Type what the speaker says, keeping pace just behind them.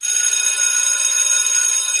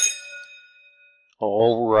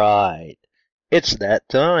All right. It's that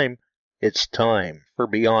time. It's time for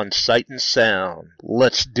Beyond Sight and Sound.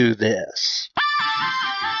 Let's do this.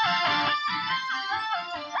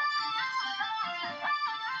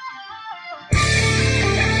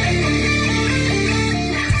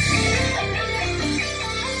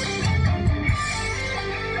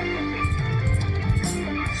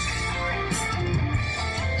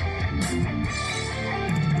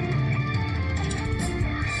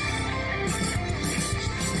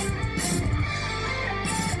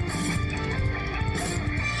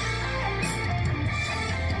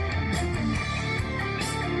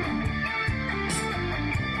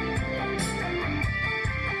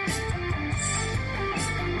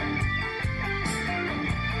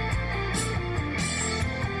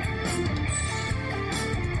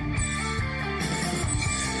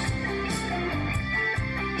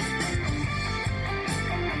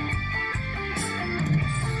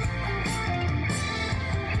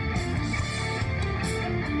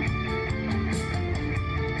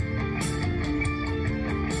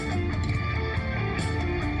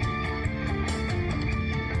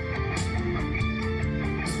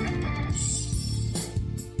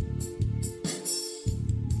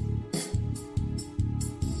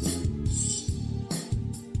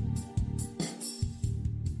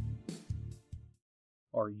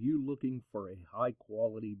 Are you looking for a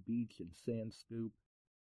high-quality beach and sand scoop?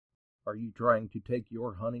 Are you trying to take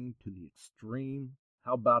your hunting to the extreme?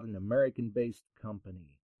 How about an American-based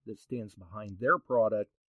company that stands behind their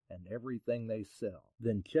product and everything they sell?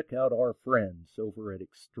 Then check out our friends over at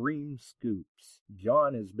Extreme Scoops.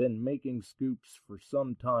 John has been making scoops for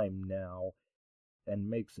some time now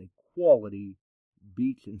and makes a quality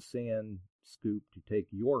beach and sand scoop to take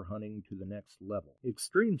your hunting to the next level.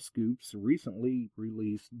 Extreme Scoops recently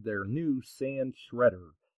released their new sand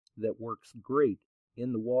shredder that works great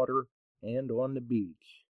in the water and on the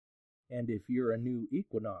beach. And if you're a new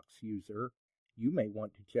Equinox user, you may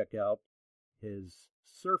want to check out his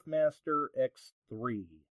Surfmaster X3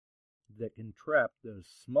 that can trap those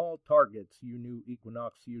small targets you new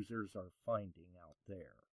Equinox users are finding out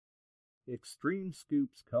there. Extreme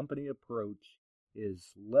Scoop's company approach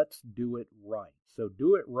is let's do it right. So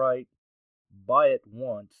do it right, buy it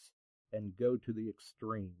once, and go to the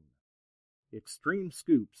extreme.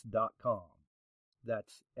 Extremescoops.com.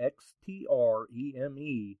 That's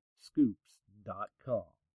XTREME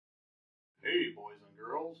scoops.com. Hey boys and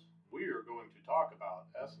girls, we are going to talk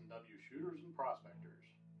about S&W shooters and prospectors.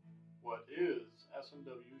 What is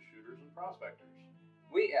S&W shooters and prospectors?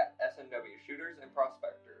 We at S&W Shooters and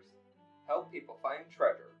Prospectors help people find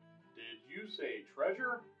treasure. Did you say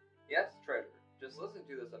treasure? Yes, treasure. Just listen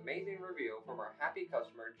to this amazing review from our happy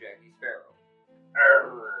customer, Jackie Sparrow.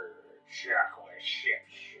 Chocolate ship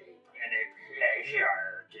shape and a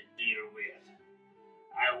pleasure to deal with.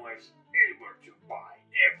 I was able to buy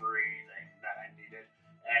everything that I needed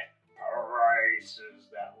at prices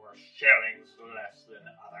that were shillings less than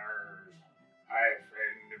others. I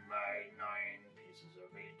found my 9 pieces of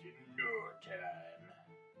meat in no time.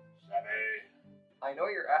 Savvy? I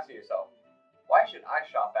know you're asking yourself, why should I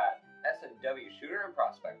shop at S&W Shooter and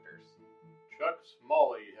Prospectors? Chuck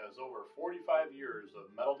Smalley has over 45 years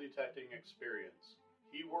of metal detecting experience.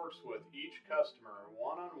 He works with each customer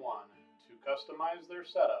one-on-one to customize their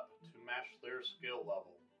setup to match their skill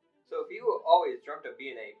level. So if you always dreamt of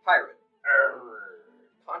being a pirate,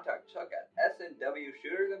 contact Chuck at S&W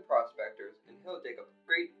Shooters and Prospectors and he'll take a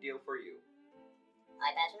great deal for you.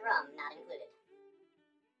 Eye patch and rum not included.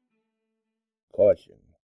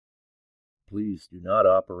 Caution. Please do not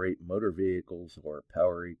operate motor vehicles or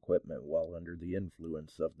power equipment while under the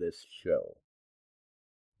influence of this show.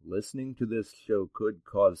 Listening to this show could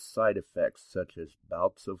cause side effects such as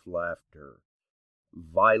bouts of laughter,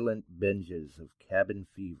 violent binges of cabin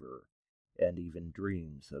fever, and even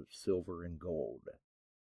dreams of silver and gold.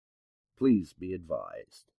 Please be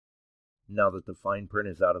advised. Now that the fine print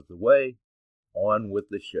is out of the way, on with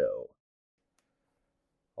the show.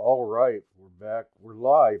 All right, we're back. We're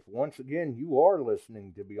live. Once again, you are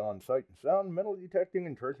listening to Beyond Sight and Sound, metal detecting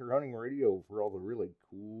and treasure hunting radio for all the really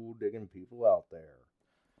cool digging people out there.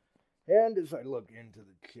 And as I look into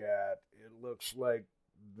the chat, it looks like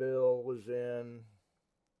Bill was in.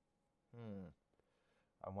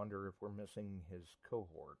 I wonder if we're missing his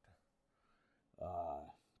cohort.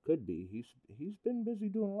 Could be. He's been busy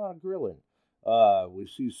doing a lot of grilling. We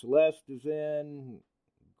see Celeste is in.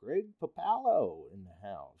 Greg Papalo in the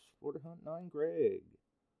house. Florida Hunt 9 Greg.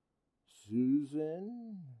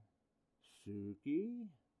 Susan. Suki.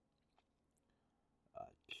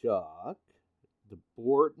 Chuck. The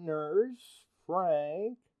Bortners.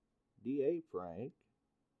 Frank. D.A. Frank.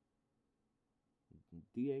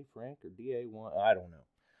 D.A. Frank or D.A. I don't know.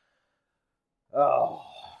 Oh,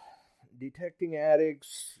 detecting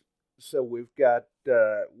addicts. So we've got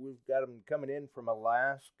them coming in from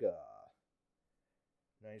Alaska.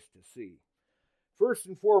 Nice to see. First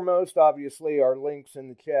and foremost, obviously, our links in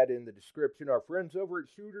the chat in the description. Our friends over at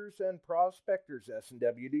Shooters and Prospectors,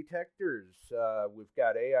 S&W Detectors. We've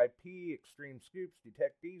got AIP, Extreme Scoops,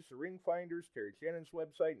 Detectees, The Ring Finders, Terry Shannon's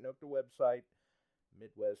website, Nokta website,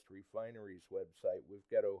 Midwest Refineries website. We've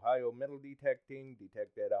got Ohio Metal Detecting,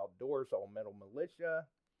 Detect That Outdoors, All Metal Militia,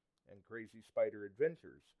 and Crazy Spider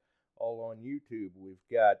Adventures, all on YouTube. We've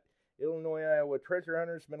got Illinois, Iowa Treasure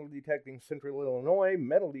Hunters, Metal Detecting Central Illinois,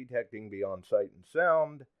 Metal Detecting Beyond Sight and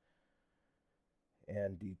Sound,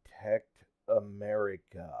 and Detect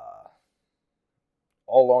America,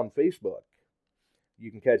 all on Facebook. You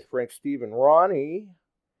can catch Frank, Steve, and Ronnie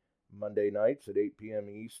Monday nights at 8 p.m.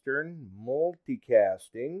 Eastern,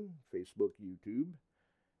 multicasting, Facebook, YouTube.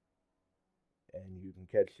 And you can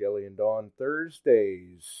catch Shelly and Dawn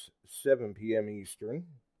Thursdays, 7 p.m. Eastern,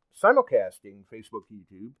 simulcasting, Facebook,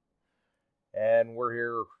 YouTube. And we're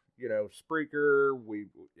here, Spreaker.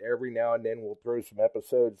 Every now and then we'll throw some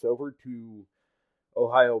episodes over to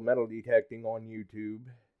Ohio Metal Detecting on YouTube.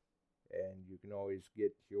 And you can always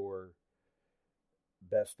get your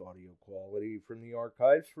best audio quality from the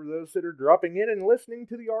archives for those that are dropping in and listening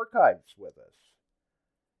to the archives with us.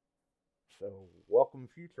 So, welcome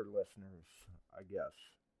future listeners, I guess.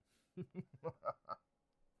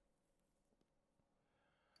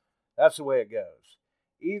 That's the way it goes.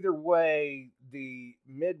 Either way, the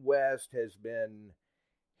Midwest has been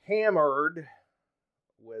hammered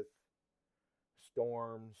with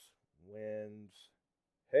storms, winds,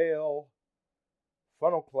 hail,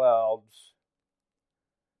 funnel clouds,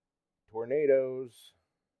 tornadoes,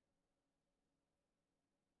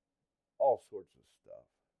 all sorts of stuff.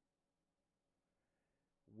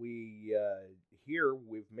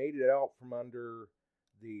 We've made it out from under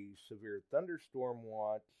the severe thunderstorm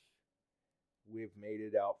watch. We've made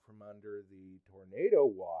it out from under the tornado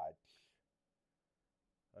watch.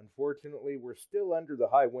 Unfortunately, we're still under the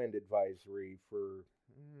high wind advisory for,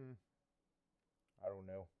 I don't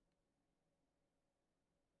know,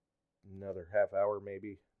 another half hour,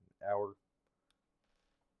 maybe, hour.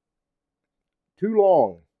 Too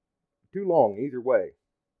long, either way.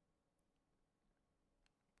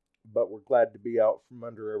 But we're glad to be out from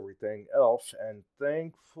under everything else, and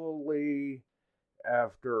thankfully,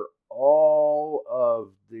 after all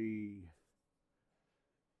of the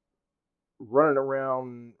running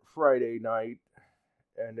around Friday night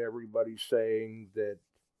and everybody saying that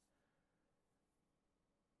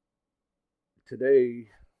today,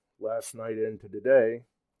 last night into today,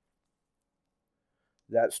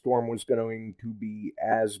 that storm was going to be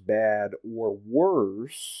as bad or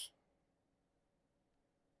worse,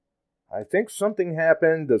 I think something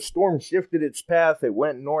happened. The storm shifted its path. It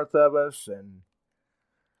went north of us, and,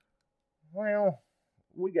 well,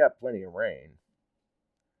 we got plenty of rain.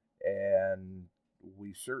 And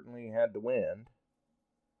we certainly had the wind.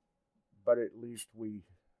 But at least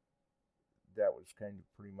that was kind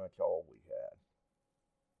of pretty much all we had.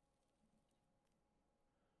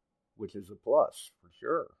 Which is a plus, for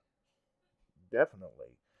sure.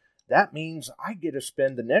 Definitely. That means I get to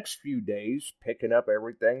spend the next few days picking up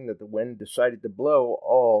everything that the wind decided to blow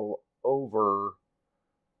all over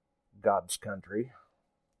God's country.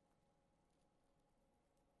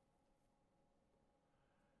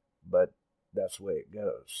 But that's the way it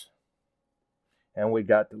goes. And we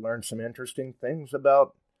got to learn some interesting things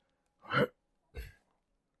about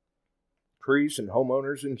trees and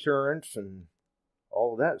homeowners insurance and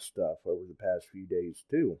all of that stuff over the past few days,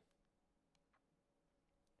 too.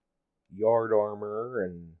 Yard armor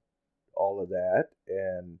and all of that.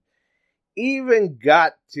 And even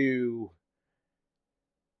got to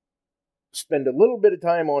spend a little bit of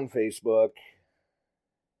time on Facebook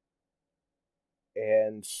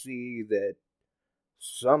and see that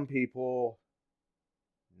some people,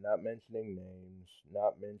 not mentioning names,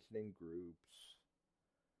 not mentioning groups,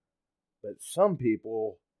 but some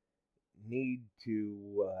people need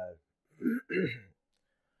to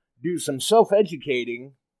do some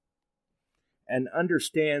self-educating and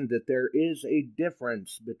understand that there is a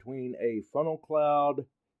difference between a funnel cloud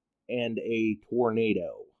and a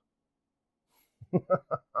tornado.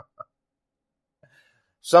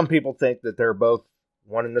 Some people think that they're both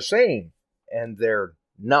one and the same, and they're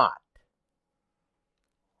not.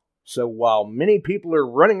 So while many people are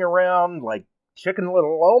running around like Chicken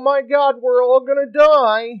Little, oh my God, we're all going to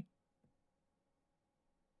die,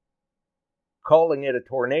 calling it a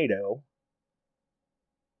tornado,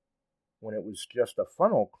 when it was just a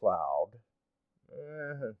funnel cloud,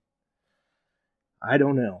 I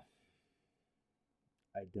don't know.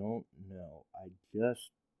 I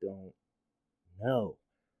just don't know.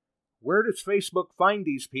 Where does Facebook find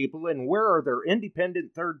these people, and where are their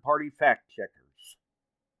independent third-party fact-checkers?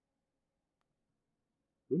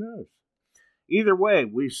 Who knows? Either way,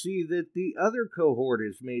 we see that the other cohort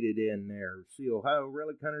has made it in there. See Ohio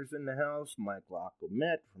Relic Hunters in the house. Michael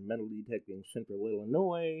Aquamet from Metal Detecting Central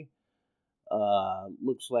Illinois.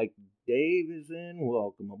 Looks like Dave is in.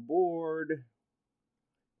 Welcome aboard.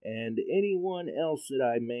 And anyone else that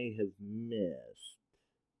I may have missed.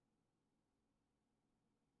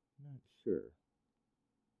 Not sure.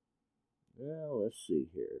 Well, let's see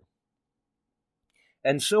here.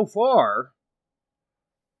 And so far,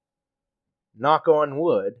 knock on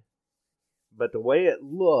wood, but the way it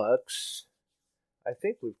looks, I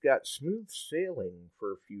think we've got smooth sailing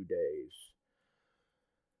for a few days.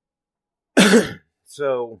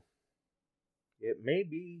 So, it may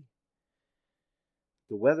be,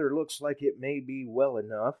 the weather looks like it may be well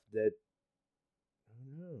enough that,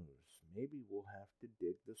 who knows, maybe we'll have to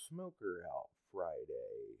dig the smoker out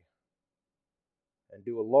Friday and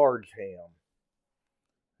do a large ham.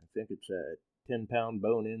 I think it's a 10-pound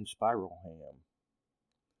bone-in spiral ham.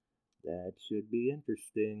 That should be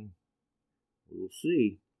interesting. We'll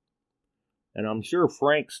see. And I'm sure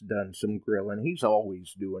Frank's done some grilling. He's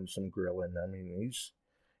always doing some grilling. I mean,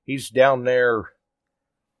 he's down there.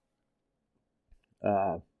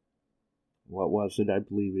 What was it? I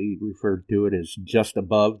believe he referred to it as just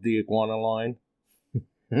above the iguana line.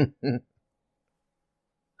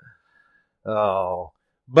 Oh,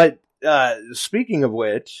 but speaking of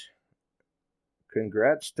which,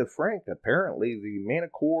 congrats to Frank. Apparently, the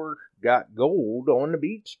Manticore got gold on the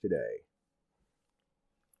beach today.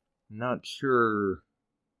 Not sure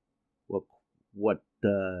what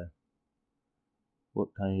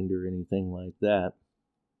kind or anything like that.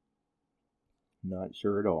 Not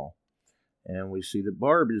sure at all. And we see that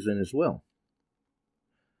Barb is in as well.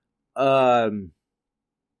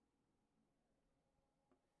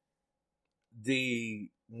 The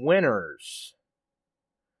winners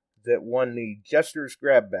that won the Jester's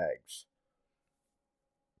grab bags.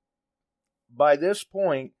 By this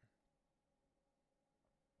point,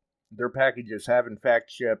 their packages have in fact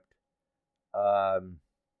shipped. And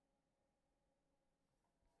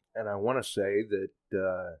I want to say that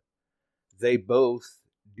they both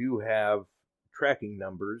do have tracking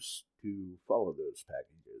numbers to follow those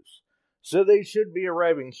packages. So they should be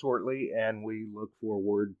arriving shortly, and we look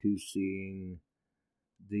forward to seeing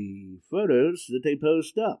the photos that they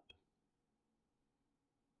post up.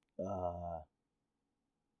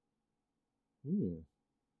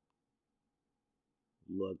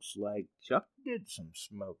 Looks like Chuck did some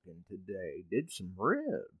smoking today. Did some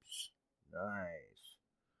ribs. Nice.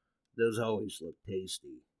 Those always look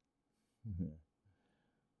tasty.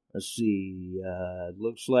 Let's see.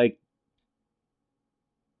 Looks like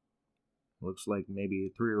maybe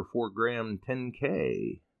a 3 or 4 gram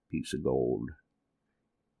 10K piece of gold.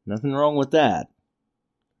 Nothing wrong with that.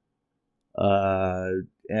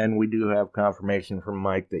 And we do have confirmation from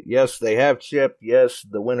Mike that yes, they have shipped. Yes,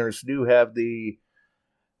 the winners do have the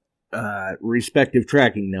respective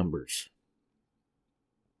tracking numbers.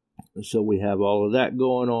 So we have all of that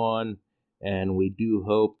going on, and we do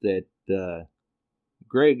hope that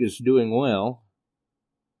Greg is doing well,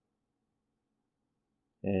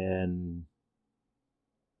 and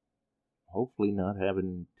hopefully not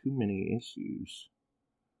having too many issues.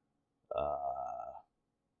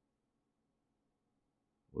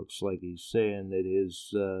 Looks like he's saying that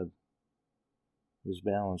his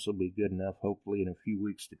balance will be good enough, hopefully in a few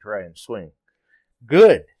weeks, to try and swing.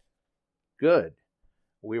 Good.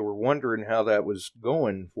 We were wondering how that was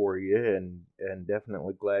going for you, and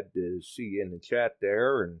definitely glad to see you in the chat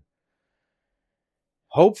there. And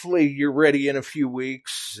hopefully you're ready in a few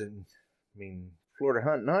weeks. And I mean, Florida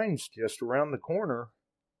Hunt 9's just around the corner,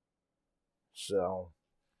 so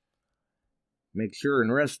make sure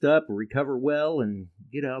and rest up, recover well, and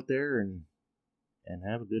get out there and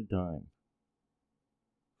have a good time.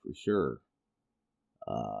 For sure.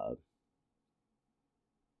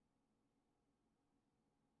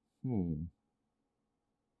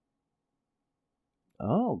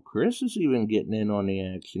 Oh, Chris is even getting in on the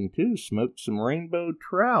action, too. Smoked some rainbow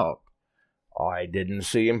trout. I didn't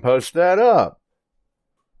see him post that up.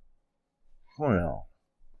 Well,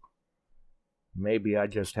 maybe I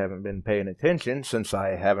just haven't been paying attention since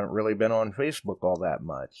I haven't really been on Facebook all that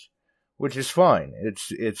much. Which is fine.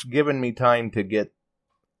 It's given me time to get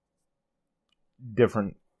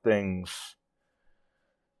different things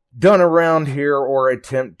done around here, or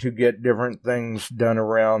attempt to get different things done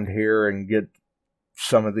around here, and get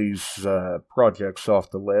some of these projects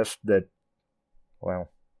off the list that, well,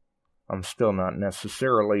 I'm still not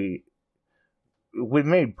necessarily... We've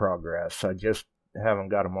made progress. I just haven't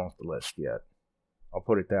got them off the list yet. I'll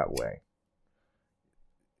put it that way.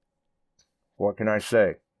 What can I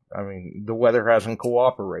say? I mean, the weather hasn't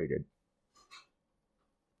cooperated.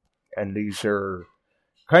 And these are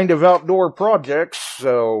kind of outdoor projects,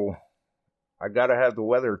 so I gotta have the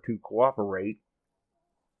weather to cooperate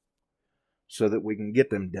so that we can get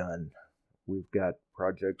them done. We've got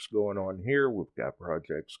projects going on here. We've got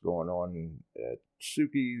projects going on at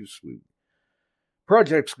Suki's. We've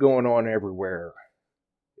projects going on everywhere.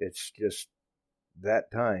 It's just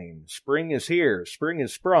that time. Spring is here. Spring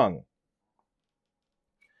is sprung.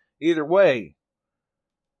 Either way,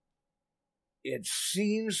 it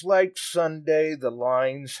seems like Sunday the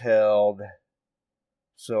line's held.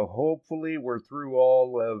 So hopefully we're through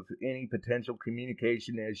all of any potential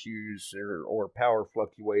communication issues or power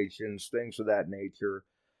fluctuations, things of that nature.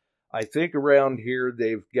 I think around here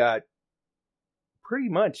they've got pretty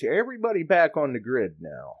much everybody back on the grid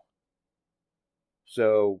now.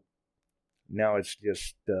 So now it's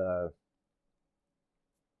just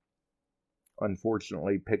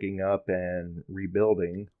unfortunately picking up and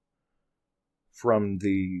rebuilding from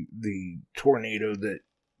the tornado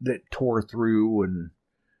that tore through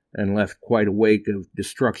and left quite a wake of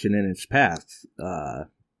destruction in its path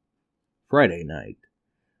Friday night.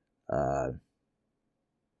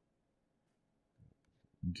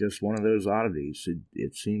 Just one of those oddities.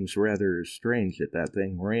 It seems rather strange that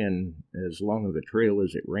thing ran as long of a trail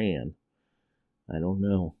as it ran. I don't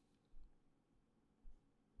know.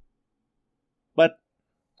 But,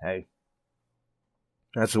 hey,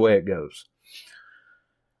 that's the way it goes.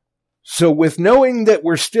 So with knowing that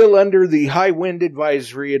we're still under the high wind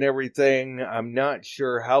advisory and everything, I'm not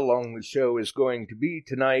sure how long the show is going to be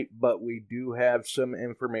tonight, but we do have some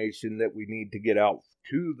information that we need to get out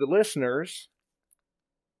to the listeners.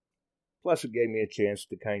 Plus, it gave me a chance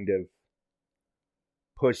to kind of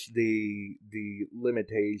push the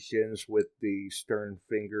limitations with the stern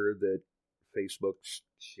finger that Facebook's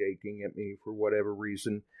shaking at me for whatever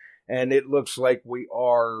reason. And it looks like we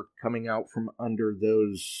are coming out from under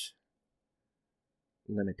those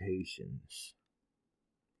limitations.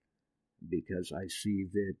 Because I see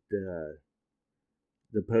that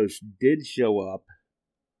the post did show up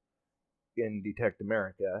in Detect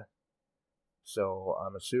America. So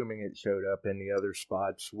I'm assuming it showed up in the other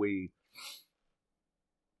spots. We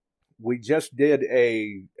just did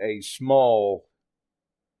a small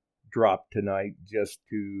drop tonight just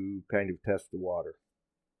to kind of test the water.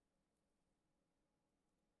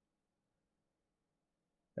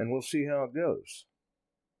 And we'll see how it goes.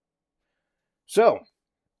 So,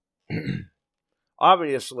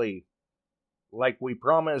 obviously, like we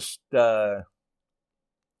promised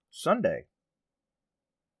Sunday,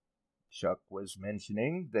 Chuck was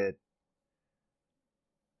mentioning that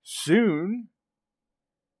soon,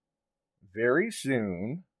 very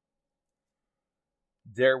soon,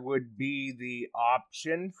 there would be the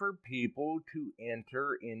option for people to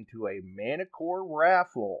enter into a Manticore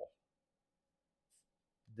raffle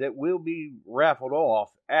that will be raffled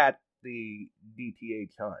off at the DTH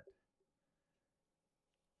hunt.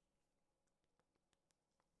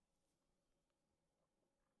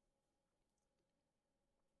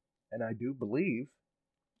 And I do believe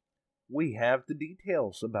we have the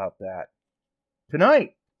details about that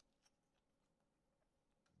tonight.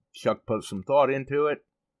 Chuck put some thought into it,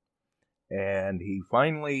 and he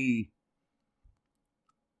finally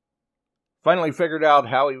figured out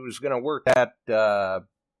how he was going to work that.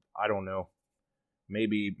 I don't know.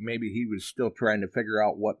 Maybe he was still trying to figure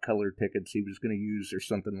out what color tickets he was going to use or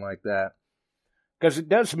something like that. Because it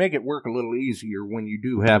does make it work a little easier when you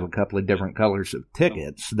do have a couple of different colors of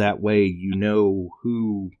tickets. That way you know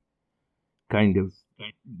who kind of,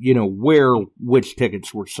 where which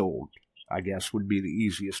tickets were sold, I guess would be the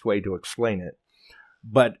easiest way to explain it.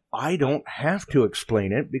 But I don't have to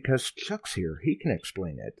explain it because Chuck's here. He can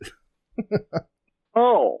explain it.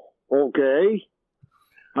 Oh, okay.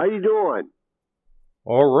 How you doing?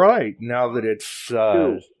 All right. Now that it's...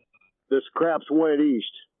 Dude, this crap's went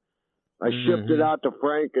east. I shipped it out to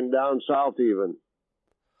Frank and down south even.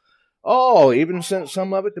 Oh, even sent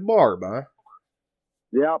some of it to Barb, huh?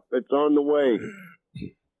 Yep, it's on the way.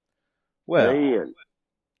 Well, Man,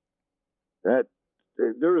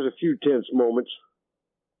 there was a few tense moments.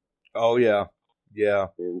 Oh, yeah. Yeah.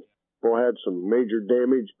 And I had some major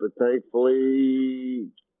damage, but thankfully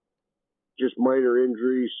just minor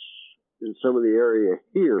injuries in some of the area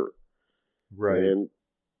here. Right. And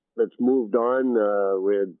that's moved on.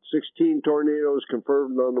 We had 16 tornadoes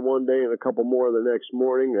confirmed on the one day and a couple more the next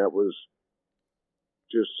morning. That was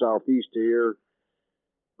just southeast of here,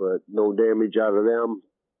 but no damage out of them.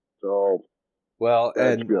 So, well,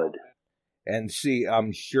 that's good. And see,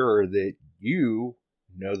 I'm sure that you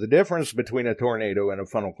know the difference between a tornado and a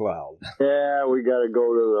funnel cloud. Yeah, we got to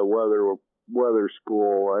go to the weather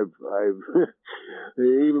school. I've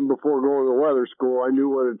even before going to the weather school, I knew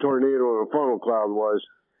what a tornado and a funnel cloud was.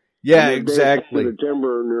 Yeah, exactly. The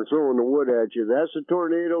timber and they're throwing the wood at you. That's a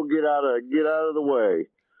tornado. Get out of the way.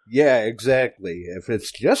 Yeah, exactly. If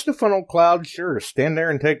it's just a funnel cloud, sure, stand there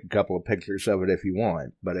and take a couple of pictures of it if you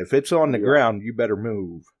want. But if it's on the ground, you better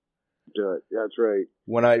move. That's right.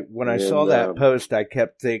 When I saw that post, I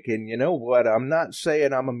kept thinking, you know what? I'm not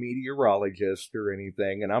saying I'm a meteorologist or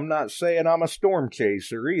anything, and I'm not saying I'm a storm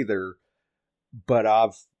chaser either, but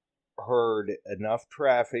I've heard enough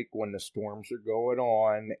traffic when the storms are going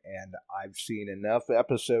on, and I've seen enough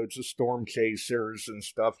episodes of Storm Chasers and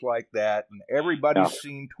stuff like that, and everybody's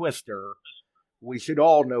seen Twister. We should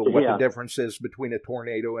all know what the difference is between a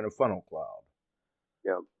tornado and a funnel cloud.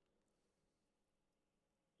 Yeah.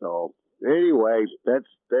 So anyway,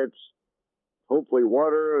 that's hopefully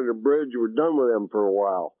water under the bridge. We're done with them for a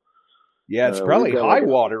while. Yeah, it's probably high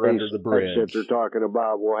water under the bridge. That they're talking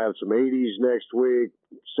about. We'll have some 80s next week,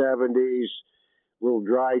 70s, little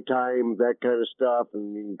dry time, that kind of stuff,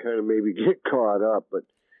 and you can kind of maybe get caught up. But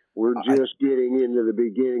we're just getting into the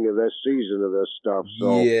beginning of this season of this stuff.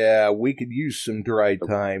 So yeah, we could use some dry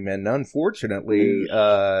time, and unfortunately,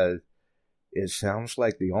 it sounds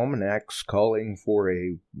like the almanac's calling for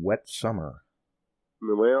a wet summer.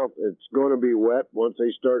 Well, it's going to be wet once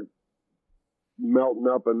they start melting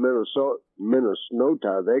up in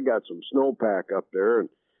Minnesota. They got some snowpack up there, and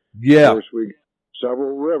of course we got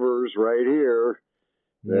several rivers right here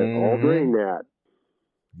that all drain that.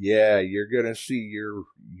 Yeah, you're gonna see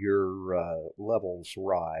your levels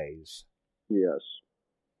rise. Yes.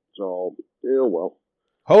 So well.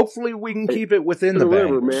 Hopefully we can keep it within the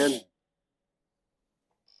banks. River, man.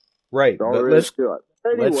 Right, but let's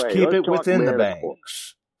keep it within the Manticore.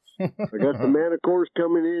 banks. I got the Manticores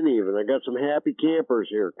coming in even. I got some happy campers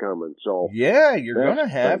here coming. So yeah, you're going to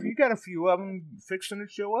have. You got a few of them fixing to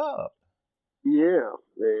show up. Yeah,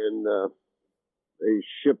 and they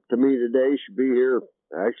shipped to me today. Should be here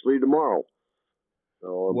actually tomorrow.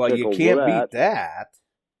 So well, you can't beat that.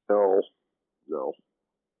 No.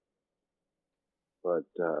 But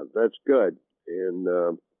that's good. And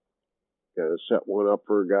got to set one up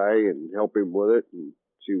for a guy and help him with it and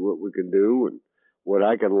see what we can do and what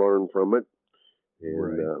I can learn from it.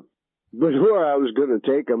 And but where I was going to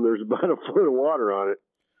take them, there's about a foot of water on it.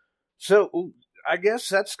 So I guess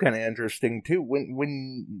that's kind of interesting too.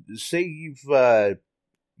 When say you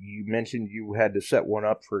mentioned you had to set one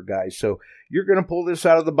up for a guy, so you're going to pull this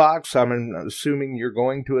out of the box. I'm assuming you're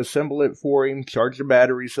going to assemble it for him, charge the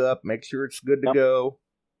batteries up, make sure it's good to go.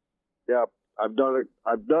 Yep, I've done it.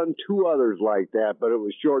 I've done two others like that, but it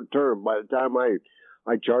was short term. By the time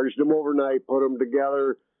I charged them overnight, put them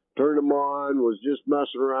together, turned them on, was just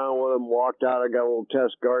messing around with them, walked out. I got a little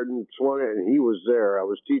test garden, swung it, and he was there. I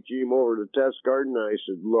was teaching him over the test garden, and I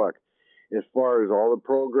said, look, as far as all the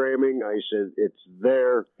programming, I said, it's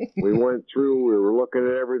there. We went through, we were looking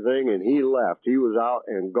at everything, and he left. He was out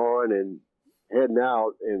and gone and heading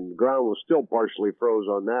out, and the ground was still partially froze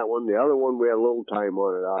on that one. The other one, we had a little time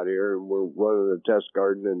on it out here, and we're running the test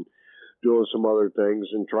garden and doing some other things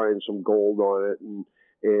and trying some gold on it, and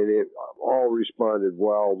it all responded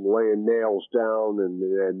well. Laying nails down, and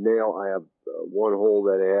I have one hole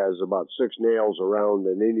that has about 6 nails around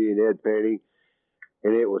an Indian head painting,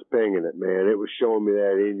 and it was pinging it, man. It was showing me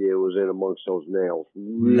that Indian was in amongst those nails.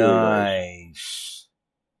 Really nice.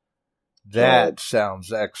 That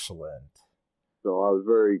sounds excellent. So I was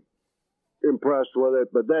very impressed with it,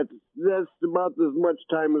 but that's about as much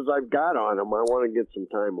time as I've got on them. I want to get some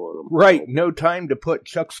time on them. Right, no time to put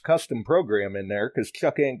Chuck's custom program in there because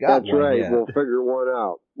Chuck ain't got that's one right. yet. We'll figure one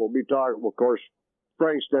out. We'll be talking. Well, of course,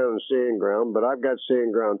 Frank's down in sand ground, but I've got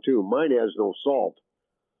sand ground too. Mine has no salt.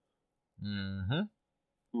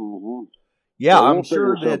 Yeah,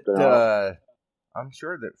 so I'm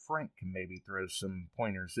sure that Frank can maybe throw some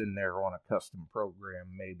pointers in there on a custom program,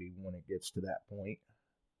 maybe when it gets to that point.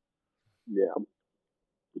 Yeah.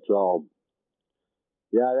 So,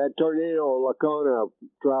 yeah, that tornado in Lacona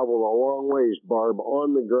traveled a long ways, Barb,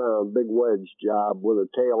 on the ground, big wedge job with a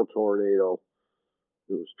tail tornado.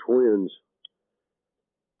 It was twins.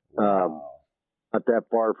 Wow. Not that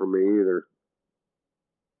far from me either.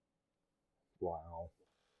 Wow.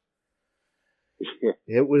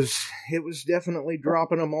 It was definitely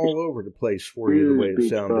dropping them all over the place for you, the way it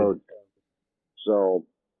sounded. So,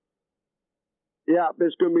 yeah,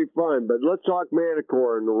 it's going to be fun. But let's talk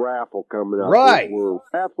Manticore and the raffle coming up. Right. We're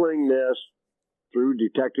raffling this through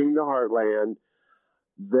Detecting the Heartland.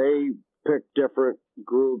 They pick different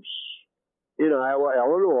groups in Iowa,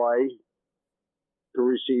 Illinois, to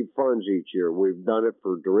receive funds each year. We've done it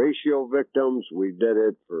for derecho victims. We did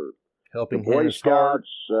it for Helping the Boy Hands Scouts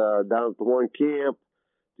down at the one camp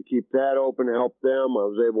to keep that open to help them. I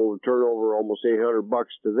was able to turn over almost $800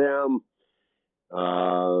 to them.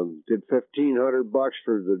 Did $1,500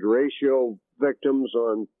 for the derecho victims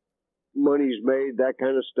on monies made, that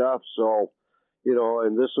kind of stuff. So,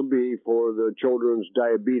 and this will be for the Children's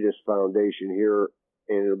Diabetes Foundation here,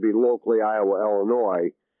 and it'll be locally Iowa,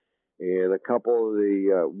 Illinois. And a couple of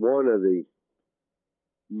one of the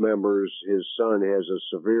members, his son has a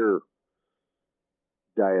severe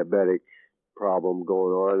diabetic problem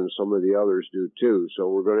going on, and some of the others do too. So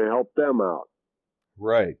we're going to help them out.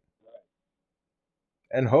 Right.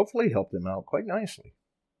 And hopefully help them out quite nicely.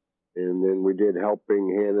 And then we did Helping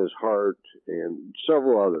Hannah's Heart and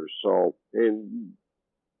several others. So, and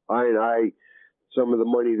I, some of the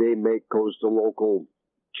money they make goes to local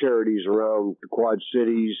charities around the Quad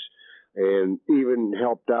Cities, and even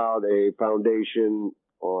helped out a foundation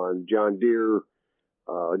on John Deere,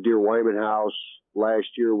 Deere Wyman House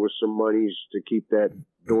last year with some monies to keep that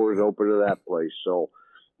doors open to that place. So,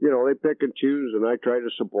 they pick and choose, and I try to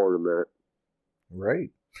support them in it.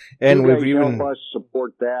 Right. And we've even help us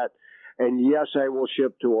support that. And yes, I will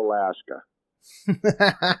ship to Alaska.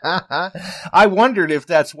 I wondered if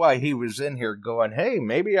that's why he was in here going, hey,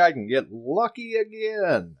 maybe I can get lucky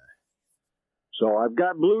again. So I've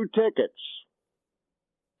got blue tickets,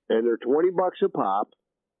 and they're $20 a pop.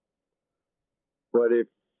 But if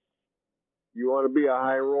you want to be a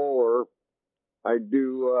high roller, I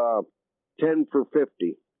do 10 for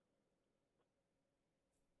 $50.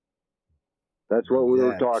 That's what we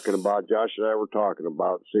were talking about. Josh and I were talking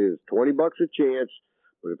about. See, it's $20 a chance,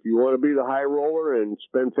 but if you want to be the high roller and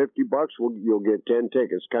spend $50, you'll get 10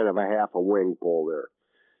 tickets, kind of a half a wing pull there.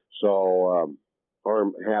 So,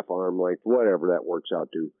 half arm length, whatever that works out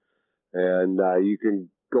to. And you can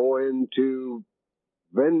go into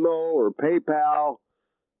Venmo or PayPal.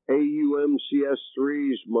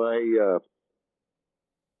 AUMCS3 is my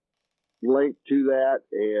link to that,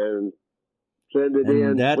 and send it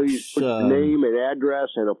in. Please put the name and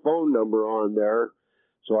address and a phone number on there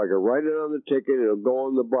so I can write it on the ticket. It'll go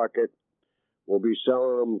in the bucket. We'll be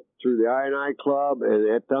selling them through the I&I Club and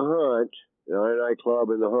at the Hunt. The I&I Club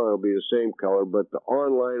and the Hunt will be the same color, but the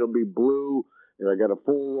online will be blue, and I got a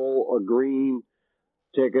full roll of green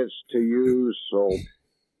tickets to use. So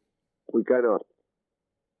we kind of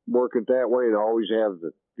work it that way, and I always have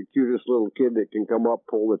the cutest little kid that can come up,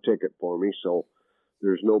 pull the ticket for me. So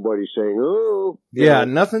there's nobody saying, oh. Yeah,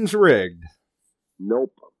 nothing's rigged.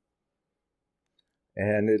 Nope.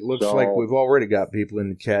 And it looks like we've already got people in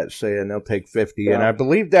the chat saying they'll take 50. Yeah. And I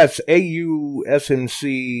believe that's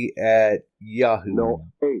AUSMC at Yahoo. No,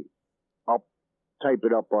 hey, I'll type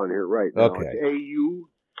it up on here right now. Okay.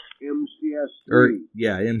 AUMCS3.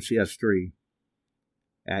 MCS3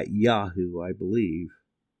 at Yahoo, I believe.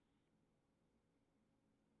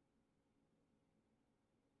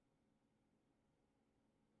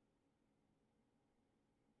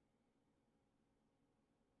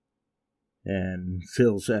 And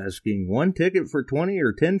Phil's asking, 1 ticket for 20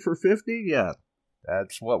 or 10 for 50? Yeah,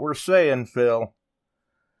 that's what we're saying, Phil.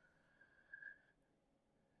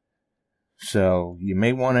 So you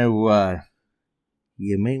may want to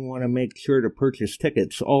make sure to purchase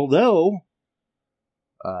tickets. Although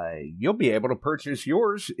you'll be able to purchase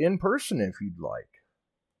yours in person if you'd like.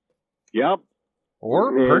 Yep.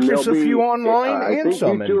 Or purchase a few online and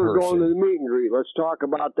some in person. I think you two are going to the meet and greet. Let's talk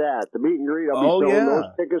about that. The meet and greet, I'll be selling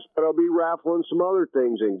those tickets, but I'll be raffling some other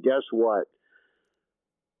things. And guess what?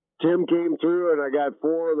 Tim came through, and I got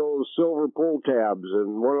 4 of those silver pull tabs,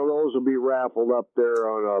 and one of those will be raffled up there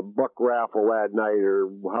on a buck raffle that night, or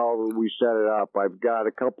however we set it up. I've got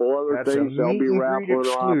a couple other things I'll be raffling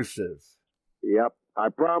exclusive. Off. Yep. I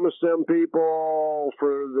promised them people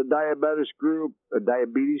for the diabetes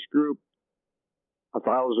group,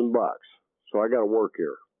 $1,000. So I got to work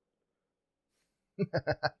here.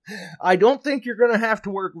 I don't think you're going to have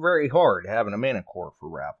to work very hard having a Manticore for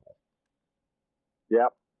raffle.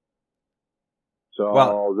 Yep. So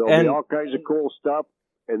there'll be all kinds of cool stuff,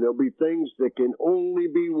 and there'll be things that can only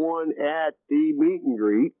be won at the meet and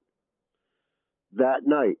greet that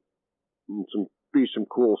night. And some be some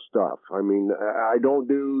cool stuff. I mean, I don't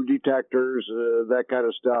do detectors, that kind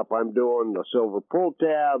of stuff. I'm doing a silver pull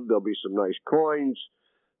tab. There'll be some nice coins,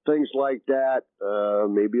 things like that.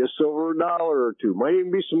 Maybe a silver $1 or two. Might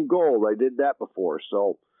even be some gold. I did that before,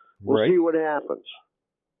 so we'll see what happens.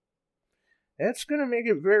 That's going to make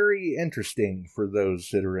it very interesting for those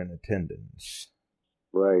that are in attendance.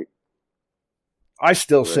 Right. I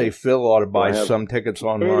still say Phil ought to buy some tickets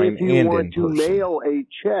online and if you want in person. to mail a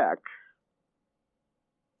check.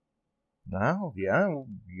 Well, yeah,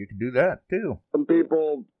 you can do that too. Some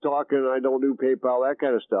people talking, I don't do PayPal, that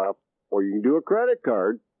kind of stuff. Or you can do a credit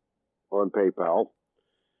card on PayPal.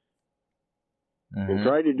 And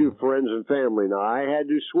try to do friends and family. Now, I had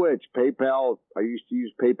to switch. PayPal, I used to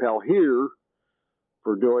use PayPal here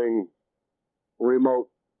for doing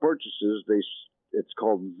remote purchases. It's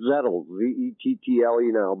called Zettle,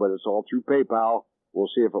 Vettle now, but it's all through PayPal. We'll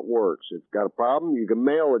see if it works. If you've got a problem, you can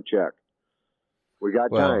mail a check. We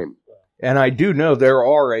got time. And I do know there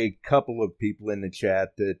are a couple of people in the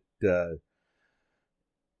chat that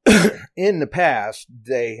in the past,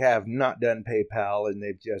 they have not done PayPal and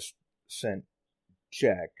they've just sent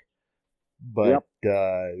check. But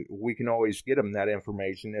we can always get them that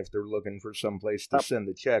information if they're looking for some place to send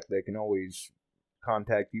the check. They can always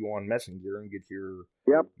contact you on Messenger and get your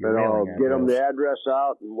and I'll get them the address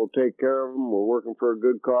out and we'll take care of them. We're working for a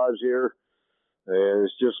good cause here. And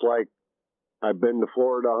it's just like I've been to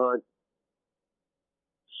Florida hunt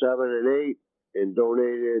 7 and 8 and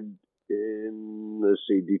donated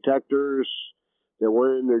detectors that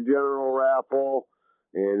went in their general raffle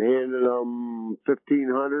and handed them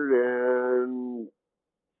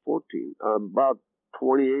 $1,514, about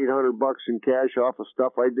 $2,800 in cash off of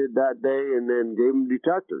stuff I did that day, and then gave them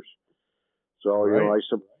detectors. So you know, I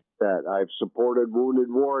support that. I've supported wounded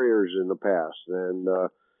warriors in the past, and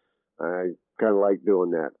I kind of like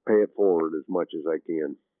doing that. Pay it forward as much as I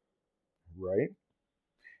can. Right.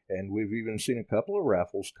 And we've even seen a couple of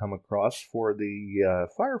raffles come across for the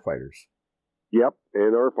firefighters. Yep,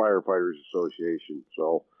 and our Firefighters Association.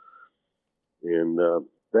 So, and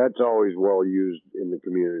that's always well used in the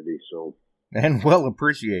community. So, and well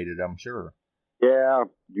appreciated, I'm sure. Yeah,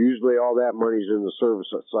 usually all that money's in the service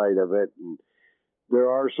side of it, and there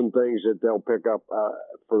are some things that they'll pick up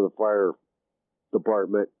for the fire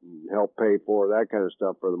department and help pay for, that kind of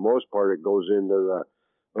stuff. For the most part, it goes into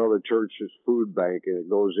the church's food bank, and it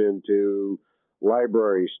goes into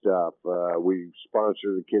library stuff. We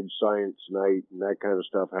sponsor the kids' science night, and that kind of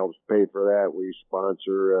stuff helps pay for that. We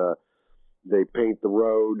sponsor, they paint the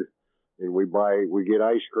road, and we get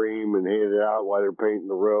ice cream and hand it out while they're painting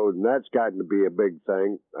the road, and that's gotten to be a big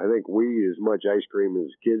thing. I think we eat as much ice cream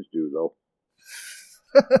as kids do, though.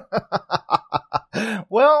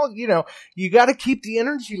 Well, you know, you got to keep the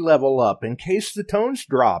energy level up in case the tones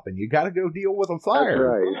drop, and you got to go deal with a fire. That's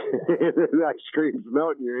right. The ice cream's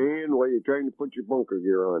melting in your hand while you're trying to put your bunker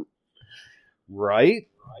gear on. Right?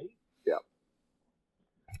 Yeah.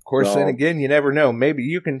 Of course, then again, you never know. Maybe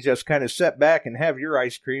you can just kind of sit back and have your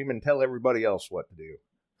ice cream and tell everybody else what to do.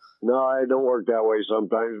 No, it don't work that way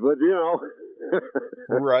sometimes, but you know.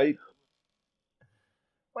 Right.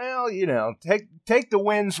 Well, you know, take the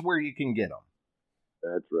wins where you can get them.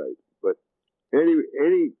 That's right. But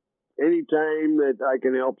any time that I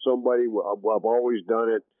can help somebody, I've always done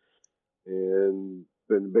it, and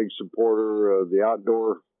been a big supporter of the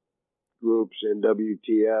outdoor groups,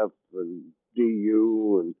 NWTF and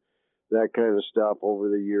DU and that kind of stuff over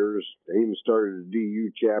the years. I even started a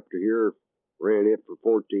DU chapter here, ran it for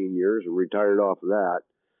 14 years and retired off of that.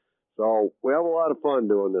 So we have a lot of fun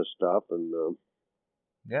doing this stuff, and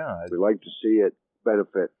we like to see it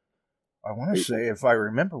benefit. I want to say, if I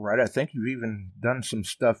remember right, I think you've even done some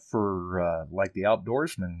stuff for like the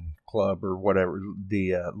Outdoorsman Club or whatever,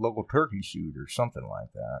 the local turkey shoot or something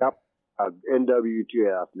like that. Yep.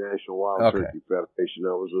 NWTF, National Wild Turkey Federation.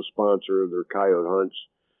 I was a sponsor of their coyote hunts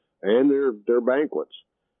and their banquets.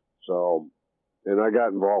 So, and I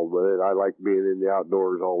got involved with it. I like being in the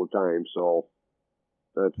outdoors all the time, so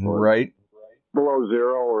that's fun. Right. Below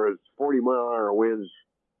zero, or it's 40-mile-an-hour winds.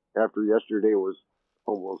 After yesterday was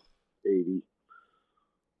almost 80.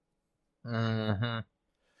 Mm-hmm.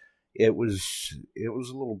 It was a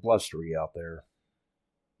little blustery out there.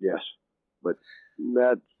 Yes, but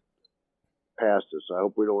that's past us. I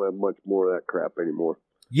hope we don't have much more of that crap anymore.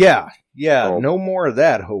 Yeah, no more of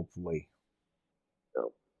that, hopefully.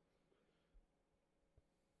 No.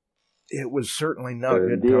 It was certainly not a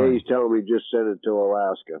good DA's time. telling me just send it to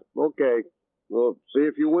Alaska. Okay, well, see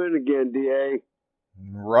if you win again, DA.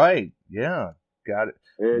 Right, yeah, got it.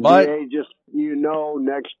 And but, DA, just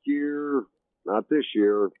next year, not this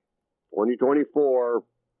year, 2024,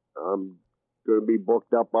 I'm going to be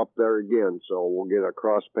booked up there again, so we'll get a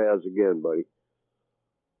cross paths again, buddy.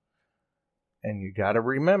 And you got to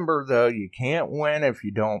remember, though, you can't win if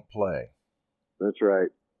you don't play. That's right.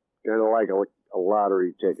 Kind of like a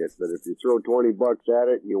lottery ticket, but if you throw $20 at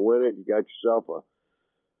it and you win it, you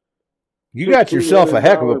got yourself a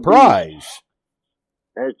heck of a prize.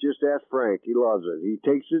 Just ask Frank. He loves it. He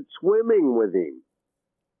takes it swimming with him.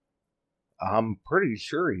 I'm pretty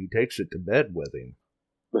sure he takes it to bed with him.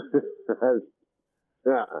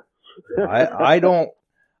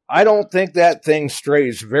 I don't think that thing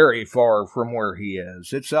strays very far from where he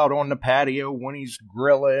is. It's out on the patio when he's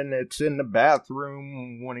grilling. It's in the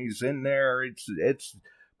bathroom when he's in there. It's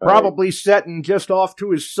probably setting just off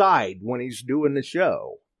to his side when he's doing the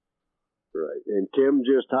show. Right. And Tim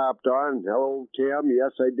just hopped on. Hello, Tim.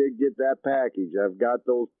 Yes, I did get that package. I've got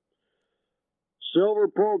those silver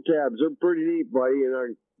pull tabs. They're pretty neat, buddy, and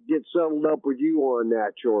I'll get settled up with you on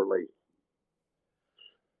that shortly.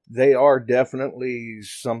 They are definitely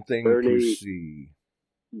something to see.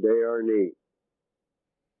 They are neat.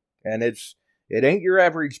 And it ain't your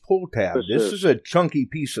average pull tab. This is a chunky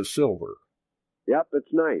piece of silver. Yep,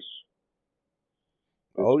 it's nice.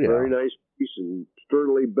 Oh, yeah. Very nice piece and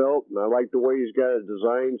sturdily built, and I like the way he's got it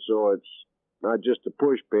designed, so it's not just a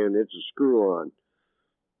push pin, it's a screw on.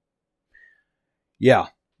 Yeah,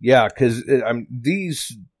 because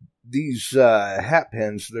these hat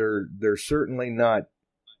pins, they're certainly not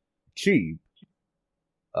cheap,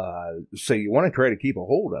 so you want to try to keep a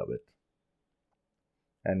hold of it,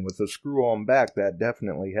 and with the screw on back, that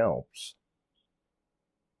definitely helps.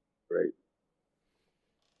 Right.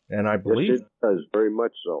 And I believe it does, very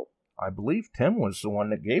much so. I believe Tim was the one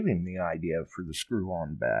that gave him the idea for the screw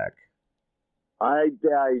on back.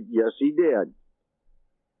 Yes, he did.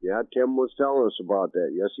 Yeah, Tim was telling us about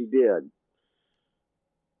that. Yes, he did.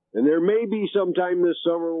 And there may be sometime this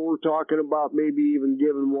summer we're talking about maybe even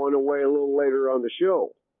giving one away a little later on the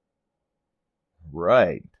show.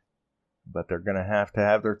 Right. But they're going to have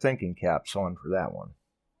their thinking caps on for that one.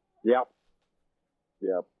 Yep.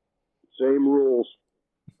 Same rules.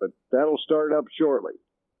 But that'll start up shortly.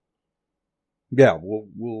 Yeah,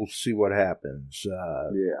 we'll see what happens.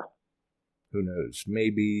 Yeah. Who knows?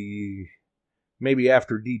 Maybe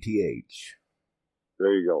after DTH.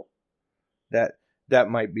 There you go.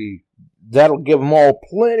 That'll give them all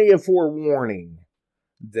plenty of forewarning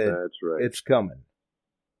that that's right. It's coming.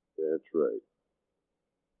 That's right.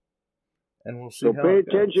 And we'll see. So how pay it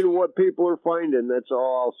attention goes. to what people are finding. That's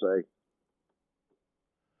all I'll say.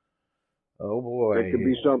 Oh boy, it could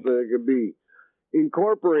be something that could be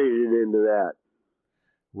incorporated into that.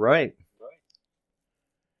 Right.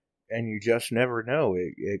 And you just never know.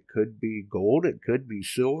 It could be gold, it could be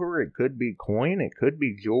silver, it could be coin, it could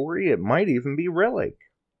be jewelry, it might even be relic.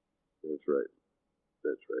 That's right.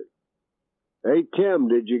 Hey, Tim,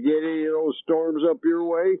 did you get any of those storms up your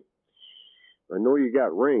way? I know you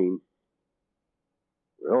got rain.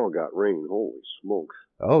 We all got rain. Holy smokes.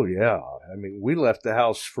 Oh, yeah. I mean, we left the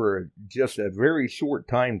house for just a very short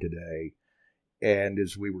time today. And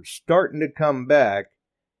as we were starting to come back,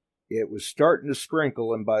 it was starting to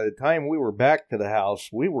sprinkle. And by the time we were back to the house,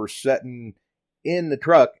 we were sitting in the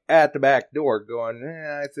truck at the back door going,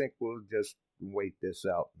 I think we'll just wait this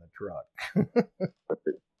out in the truck.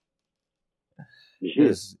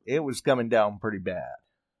 Because it was coming down pretty bad.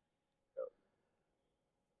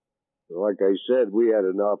 Like I said, we had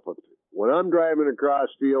enough of it. When I'm driving across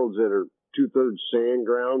fields that are 2/3 sand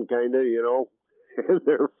ground, kind of, and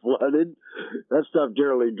they're flooded, that stuff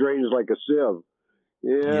generally drains like a sieve.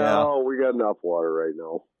 Yeah, we got enough water right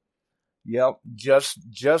now. Yep,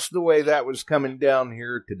 just the way that was coming down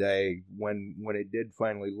here today, when it did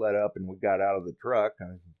finally let up and we got out of the truck,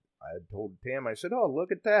 I had told Tim, I said, oh,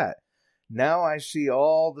 look at that. Now I see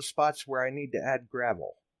all the spots where I need to add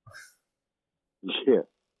gravel. Yeah.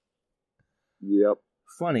 Yep.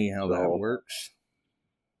 Funny how that works.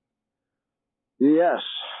 Yes.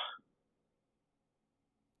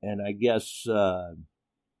 And I guess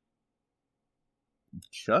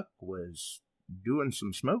Chuck was doing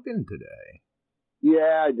some smoking today.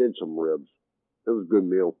 Yeah, I did some ribs. It was a good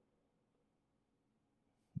meal.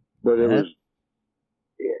 But it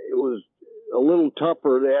was a little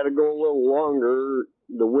tougher. They had to go a little longer,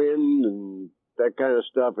 the wind and that kind of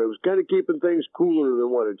stuff. It was kind of keeping things cooler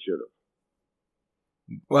than what it should have.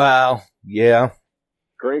 Well, yeah.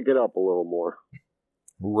 Crank it up a little more.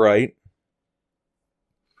 Right.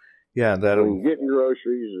 Yeah, that'll... Getting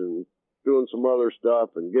groceries and doing some other stuff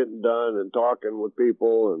and getting done and talking with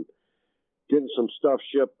people and getting some stuff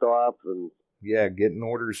shipped off and... Yeah, getting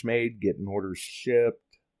orders made, getting orders shipped.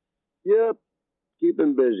 Yep.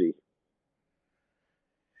 Keeping busy.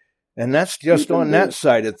 And that's just on that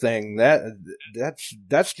side of thing.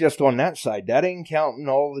 That's just on that side. That ain't counting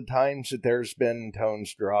all the times that there's been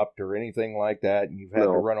tones dropped or anything like that, and you've had to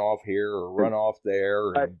run off here or run off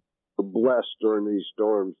there. And we're blessed during these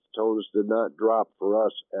storms. Tones did not drop for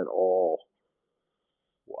us at all.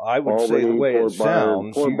 I would say the way it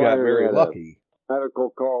sounds, you got very lucky. Medical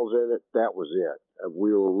calls in it, that was it.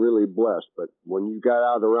 We were really blessed. But when you got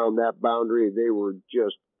out around that boundary, they were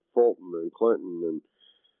just Fulton and Clinton and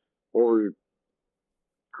over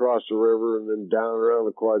across the river and then down around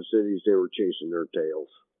the Quad Cities, they were chasing their tails.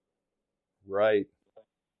 Right.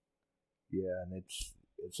 Yeah, and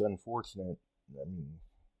it's unfortunate. I mean,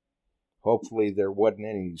 hopefully there wasn't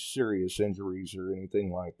any serious injuries or anything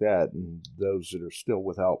like that, and those that are still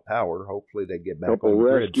without power, hopefully they get back on the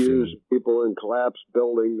grid rescues, soon. people in collapsed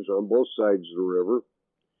buildings on both sides of the river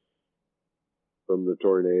from the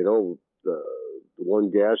tornado. The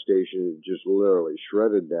one gas station just literally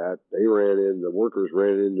shredded that. The workers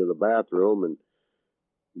ran into the bathroom, and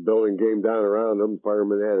the building came down around them.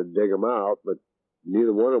 Firemen had to dig them out, but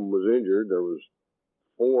neither one of them was injured. There was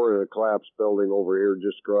 4 in a collapsed building over here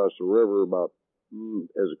just across the river, about,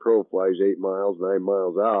 as a crow flies, 8 miles, 9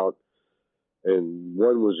 miles out, and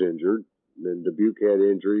one was injured. And then Dubuque had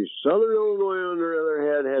injuries. Southern Illinois, on the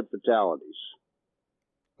other hand, had fatalities.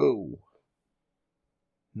 Oh,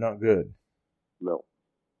 not good. No.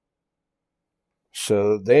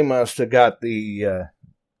 So they must have got the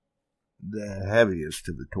heaviest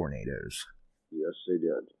of the tornadoes. Yes, they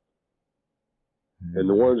did. And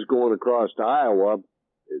the ones going across to Iowa,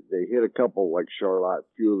 they hit a couple like Charlotte,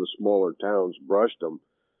 a few of the smaller towns, brushed them,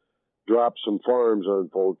 dropped some farms,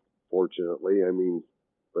 unfortunately. I mean,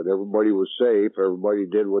 but everybody was safe. Everybody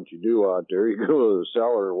did what you do out there. You go to the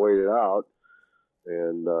cellar and wait it out.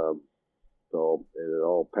 And so it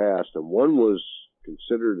all passed. And one was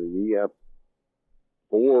considered an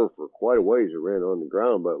EF4 for quite a ways. It ran on the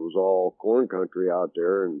ground, but it was all corn country out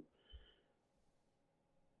there and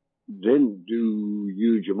didn't do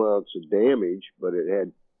huge amounts of damage, but it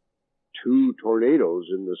had 2 tornadoes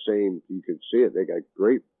in the same, you could see it. They got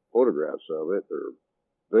great photographs of it or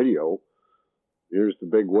video. Here's the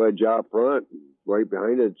big wedge out front. Right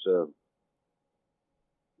behind it's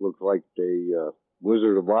looks like the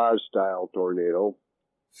Wizard of Oz style tornado.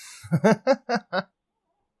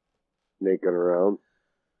 Snaking around.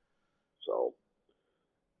 So,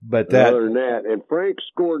 but other than that, and Frank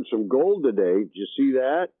scored some gold today. Did you see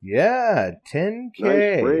that? Yeah, 10K.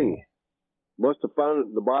 Nice ring. Must have found it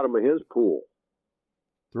at the bottom of his pool.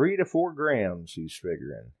 3 to 4 grams, he's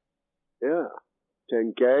figuring. Yeah,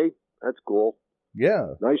 10K. That's cool.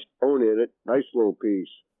 Yeah. Nice stone in it. Nice little piece.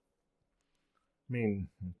 I mean,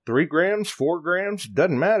 3 grams, 4 grams,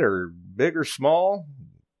 doesn't matter. Big or small,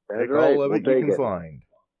 That's take right. all of it you can find.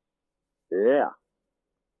 Yeah.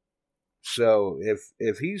 So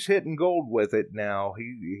if he's hitting gold with it now,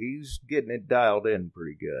 he's getting it dialed in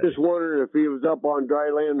pretty good. Just wondering if he was up on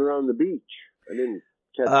dry land or on the beach. I didn't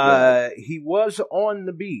catch that. He was on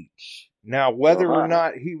the beach. Now, whether or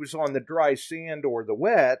not he was on the dry sand or the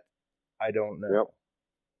wet, I don't know. Yep.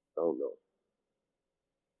 Don't know.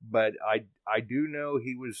 But I do know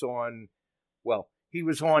he was on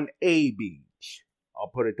a beach.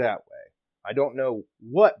 I'll put it that way. I don't know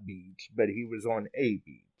what beach, but he was on a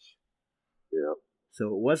beach. Yeah. So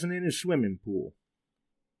it wasn't in his swimming pool.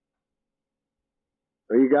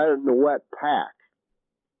 You got it in the wet pack.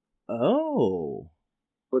 Oh.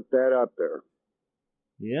 Put that up there.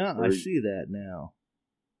 Yeah, I see that now.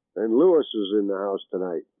 And Lewis is in the house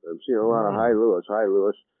tonight. I'm seeing a lot of hi, Lewis. Hi,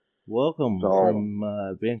 Lewis. Welcome from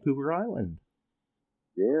Vancouver Island.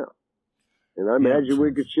 Yeah. And I imagine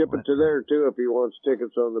we could ship it to there, too, if he wants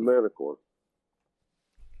tickets on the Manticore.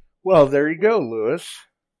 Well, there you go, Lewis.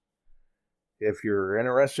 If you're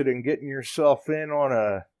interested in getting yourself in on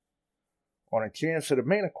a chance at a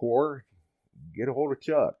Manticore, get a hold of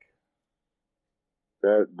Chuck.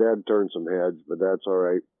 Dad turned some heads, but that's all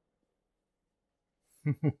right.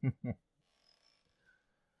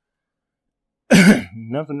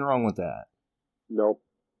 Nothing wrong with that. Nope.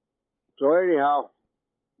 So anyhow,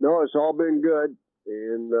 no, it's all been good,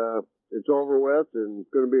 and it's over with, and it's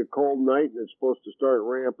going to be a cold night, and it's supposed to start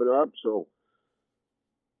ramping up, so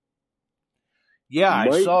yeah,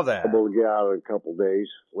 I saw that. Able to get out in a couple days,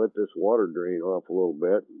 let this water drain off a little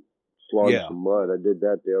bit, and slog some mud. I did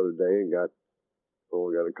that the other day and got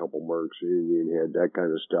a couple marks, Indian head, that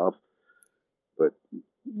kind of stuff. But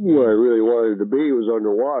where I really wanted to be was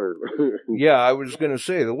underwater. Yeah, I was going to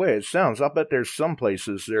say, the way it sounds, I bet there's some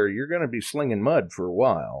places there you're going to be slinging mud for a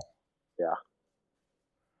while. Yeah.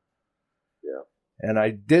 Yeah. And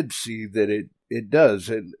I did see that It does.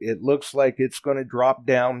 It looks like it's going to drop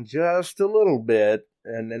down just a little bit,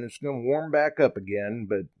 and then it's going to warm back up again.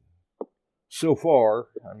 But so far,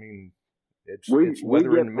 I mean, it's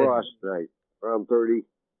weather in the mid. Frost tonight, around 30,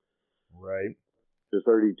 right, to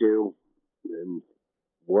 32, and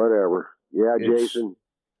whatever. Yeah, Jason.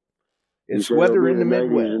 It's weather in the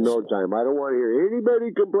Midwest. In no time. I don't want to hear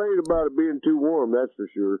anybody complain about it being too warm. That's for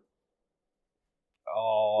sure.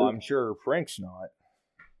 Oh, I'm sure Frank's not.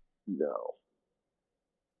 No.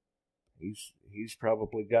 He's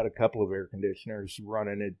probably got a couple of air conditioners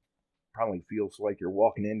running. It probably feels like you're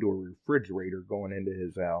walking into a refrigerator going into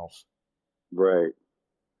his house. Right.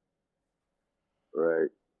 Right.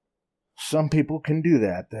 Some people can do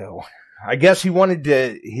that, though. I guess he wanted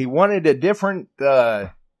a different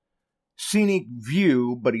scenic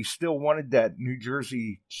view, but he still wanted that New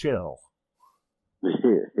Jersey chill.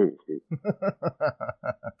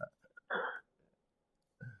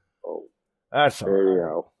 Oh, that's all right.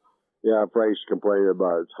 Anyhow. Yeah, Frank's complaining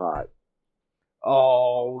about it's hot.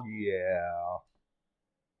 Oh yeah,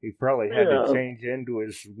 he probably had to change into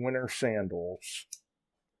his winter sandals.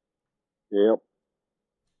 Yep.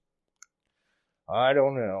 I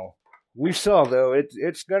don't know. We saw, though,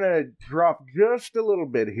 it's going to drop just a little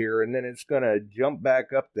bit here, and then it's going to jump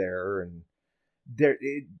back up there, and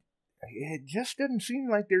it just doesn't seem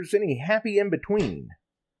like there's any happy in between.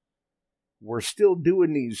 We're still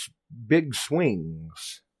doing these big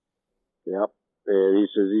swings. Yep. And he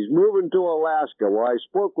says he's moving to Alaska. Well, I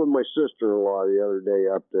spoke with my sister-in-law the other day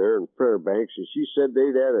up there in Fairbanks, and she said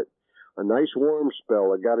they'd had a nice warm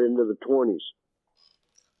spell that got into the 20s.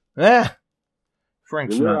 Ah!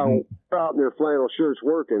 Frank's not. They're out in their flannel shirts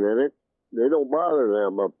working in it. They don't bother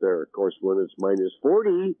them up there. Of course, when it's minus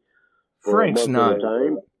 40 for Frank's a month not. at a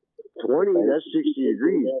time, 20, that's 60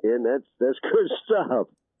 degrees, and that's good stuff.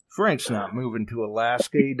 Frank's not moving to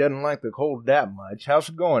Alaska. He doesn't like the cold that much. How's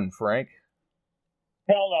it going, Frank?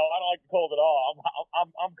 Hell no, I don't like the cold at all.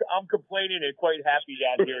 I'm complaining and quite happy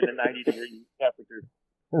down here in the 90-degree temperature.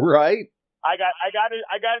 Right. I got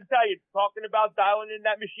to tell you, talking about dialing in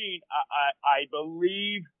that machine, I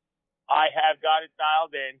believe I have got it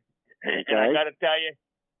dialed in, and I got to tell you,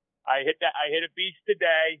 I hit a beach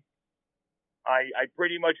today. I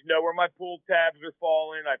pretty much know where my pool tabs are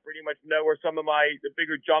falling. I pretty much know where some of the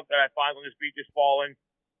bigger junk that I find on this beach is falling,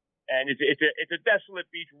 and it's a desolate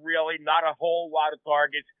beach, really, not a whole lot of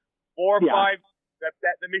targets. 4 or 5.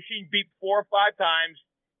 The machine beeped 4 or 5 times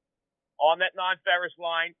on that non-ferrous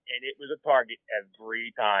line, and it was a target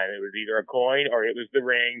every time. It was either a coin or it was the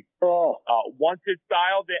ring. Once it's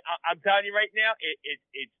dialed in, I'm telling you right now,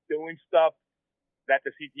 it's doing stuff that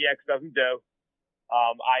the CTX doesn't do.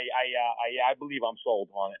 I believe I'm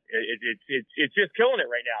sold on it. It's just killing it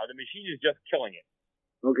right now. The machine is just killing it.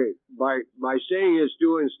 Okay, by saying it's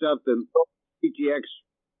doing stuff that CTX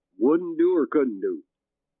wouldn't do or couldn't do.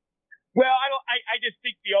 Well, I just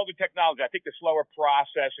think the older technology. I think the slower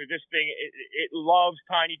processor. This thing, it loves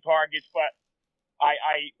tiny targets. But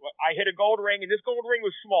I hit a gold ring, and this gold ring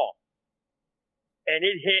was small, and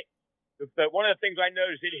it hit. One of the things I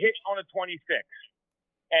noticed, it hit on a 26,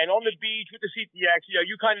 and on the beach with the CTX,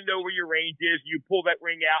 you kind of know where your range is. You pull that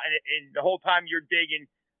ring out, and the whole time you're digging,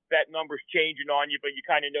 that number's changing on you, but you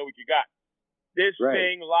kind of know what you got. This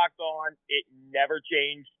thing locked on, it never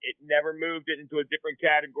changed. It never moved it into a different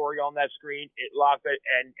category on that screen. It locked it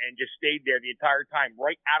and just stayed there the entire time,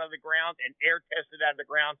 right out of the ground, and air tested out of the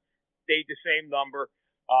ground, stayed the same number.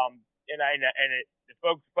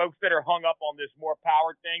 The folks that are hung up on this more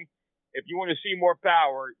power thing, if you want to see more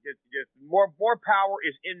power, just more power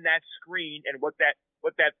is in that screen, and what that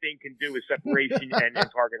thing can do is separation and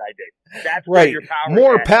target ID. That's where your power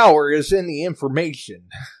More is power is in the information.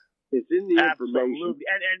 It's in the information. Absolutely.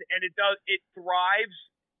 And it thrives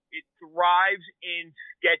in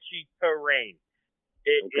sketchy terrain.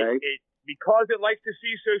 It because it likes to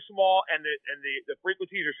see so small and the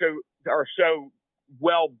frequencies are so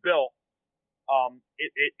well built.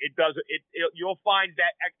 You'll find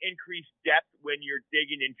that increased depth when you're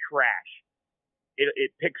digging in trash.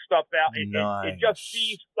 It picks stuff out. It just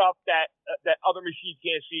sees stuff that other machines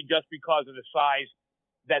can't see just because of the size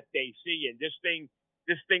that they see. And this thing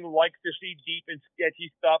likes to see deep and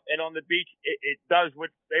sketchy stuff, and on the beach, it does what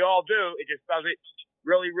they all do. It just does it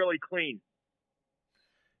really, really clean.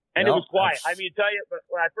 And it was quiet. I mean, tell you, but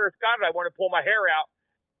when I first got it, I wanted to pull my hair out.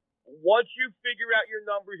 Once you figure out your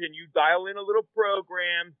numbers and you dial in a little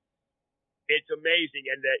program, it's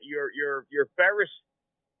amazing. And that your ferrous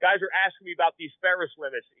guys are asking me about these ferrous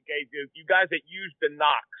limits. Okay, you guys that use the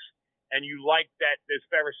Knox. And you like that there's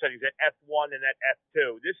ferrous settings at F1 and at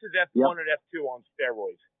F2. This is F1 and F2 on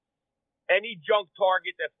steroids. any junk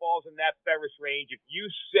target that falls in that ferrous range, if you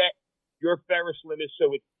set your ferrous limit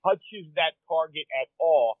so it touches that target at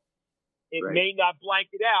all, it may not blank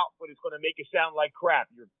it out, but it's going to make it sound like crap.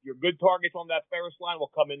 Your good targets on that ferrous line will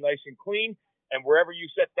come in nice and clean, and wherever you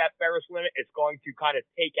set that ferrous limit, it's going to kind of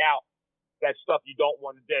take out that stuff you don't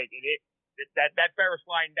want to dig. And that ferrous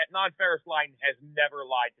line, that non-ferrous line, has never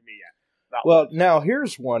lied to me yet. Well, now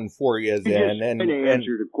here's one for you then, and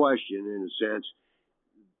answer the question in a sense.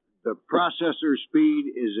 The processor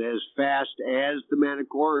speed is as fast as the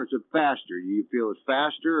Manticore, or is it faster? Do you feel it's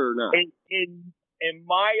faster or not? In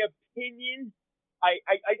my opinion, I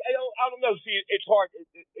don't know. See, it's hard.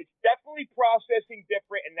 It's definitely processing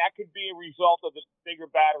different, and that could be a result of the bigger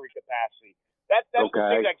battery capacity. That's the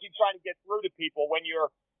thing that I keep trying to get through to people. When you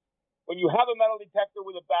have a metal detector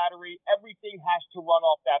with a battery, everything has to run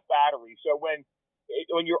off that battery. So when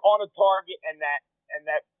you're on a target and that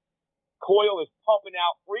coil is pumping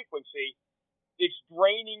out frequency, it's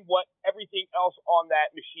draining what everything else on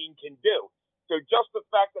that machine can do. So just the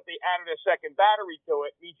fact that they added a second battery to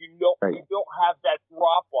it means you don't have that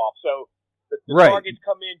drop off. So the targets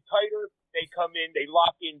come in tighter, they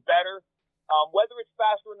lock in better. Whether it's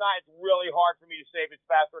faster or not, it's really hard for me to say if it's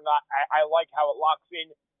faster or not. I like how it locks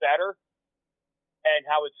in better and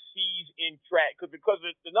how it sees in trash, because the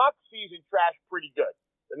Nox sees in trash pretty good.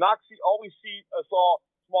 The Nox always sees us all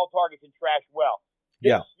small targets in trash well.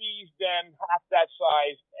 It sees them half that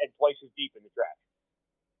size and twice as deep in the trash.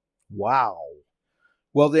 Wow.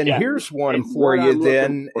 Well, then here's one for you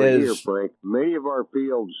then. Here, Frank, many of our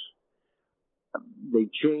fields, they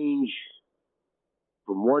change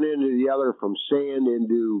from one end to the other, from sand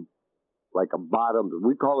into like a bottom.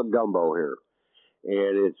 We call it gumbo here.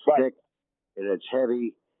 And it's thick and it's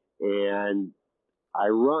heavy. And I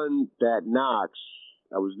run that Nox.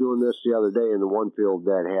 I was doing this the other day in the one field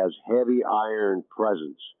that has heavy iron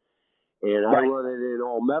presence. And I run it in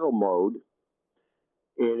all metal mode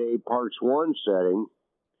in a parts 1 setting.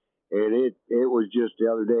 And it was just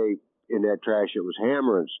the other day in that trash, it was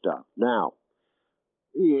hammering stuff. Now,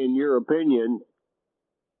 in your opinion,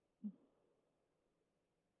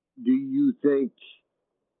 do you think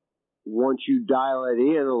once you dial it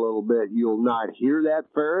in a little bit, you'll not hear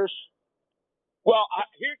that ferrous? Well,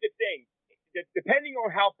 here's the thing. Depending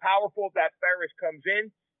on how powerful that ferrous comes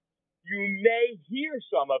in, you may hear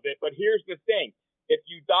some of it, but here's the thing. If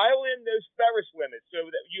you dial in those ferrous limits so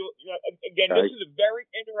that this is a very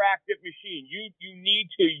interactive machine. You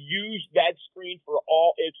need to use that screen for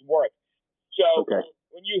all it's worth. So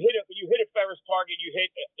when you hit a ferrous target, you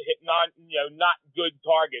hit not good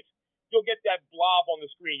targets, you'll get that blob on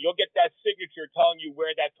the screen. You'll get that signature telling you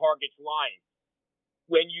where that target's lying.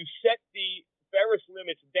 When you set the ferrous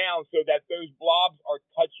limits down so that those blobs are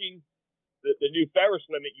touching the new ferrous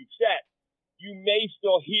limit you've set, you may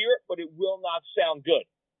still hear it, but it will not sound good.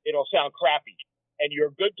 It'll sound crappy. And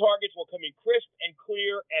your good targets will come in crisp and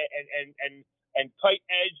clear and tight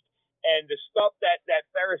edged. And the stuff that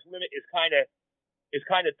ferrous limit is kind of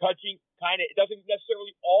touching, it doesn't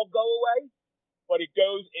necessarily all go away, but it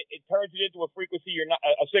turns it into a frequency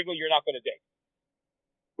a signal you're not going to dig.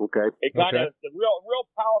 Okay. It the real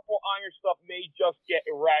powerful iron stuff may just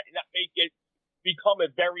become a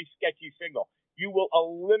very sketchy signal. You will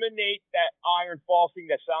eliminate that iron falsing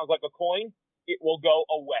that sounds like a coin. It will go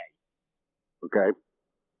away. Okay.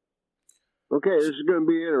 Okay, this is going to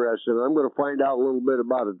be interesting. I'm going to find out a little bit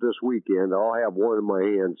about it this weekend. I'll have one in my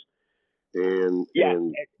hands. And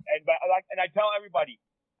I tell everybody,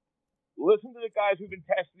 listen to the guys who've been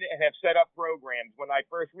testing it and have set up programs. When I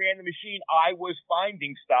first ran the machine, I was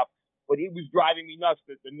finding stuff, but it was driving me nuts.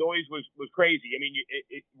 The noise was crazy. I mean,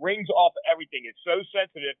 it rings off everything. It's so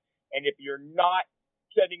sensitive, and if you're not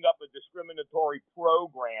setting up a discriminatory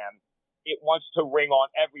program, it wants to ring on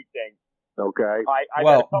everything. Okay.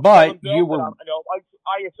 But you were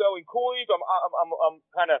ISO and coins. I'm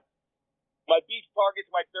kind of my beach targets,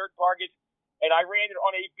 my third targets. And I ran it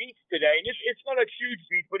on a beach today, and it's not a huge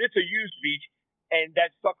beach, but it's a used beach, and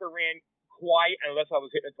that sucker ran quiet unless I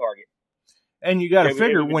was hitting a target. And you got to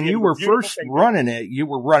figure, when you were first running it, you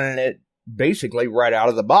were running it basically right out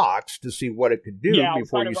of the box to see what it could do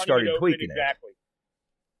before you started tweaking it. Exactly.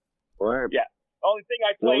 Right. Yeah. The only thing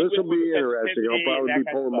I played this will be interesting. I'll probably be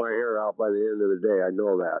pulling my hair out by the end of the day. I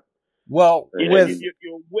know that. Well, you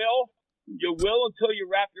will until you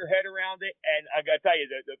wrap your head around it. And I got to tell you,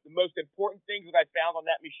 the most important things that I found on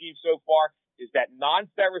that machine so far is that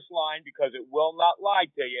non-ferrous line, because it will not lie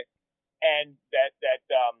to you, and that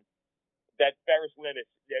ferrous limit.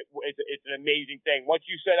 It's an amazing thing. Once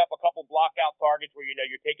you set up a couple block out targets where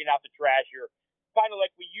you're taking out the trash, you're kind of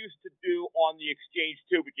like we used to do on the Exchange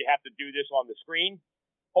too, but you have to do this on the screen.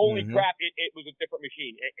 Holy crap, it was a different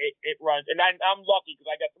machine. It runs, and I'm lucky because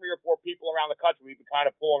I got 3 or 4 people around the country. We've been kind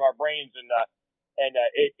of pulling our brains, and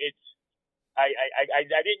it's. I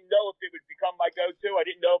didn't know if it would become my go-to. I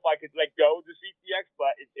didn't know if I could let go of the CTX,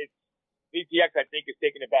 but it's CTX. I think is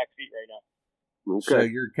taking a back seat right now. Okay. So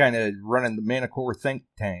you're kind of running the Manticore think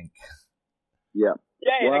tank. Yeah.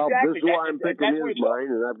 Yeah. Well, exactly. This is why I'm picking his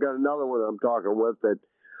mind, and I've got another one I'm talking with that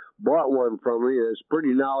bought one from me. Is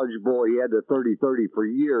pretty knowledgeable. He had the 30-30 for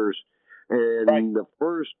years, and the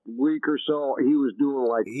first week or so he was doing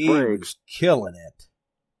like Frank. He was killing it,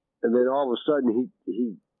 and then all of a sudden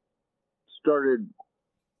he started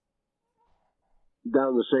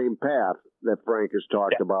down the same path that Frank has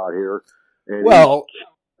talked about here, and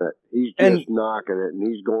he's just knocking it, and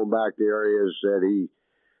he's going back to areas that he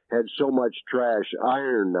had so much trash,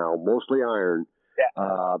 iron now, mostly iron,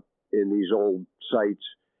 in these old sites.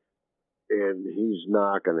 And he's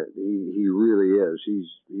knocking it. He really is.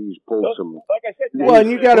 He's pulled some. Like I said, well, and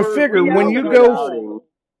you got to figure when you go.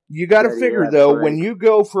 You got to figure though, when you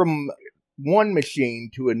go from one machine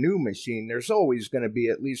to a new machine, there's always going to be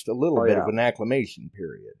at least a little bit of an acclimation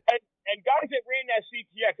period. And guys that ran that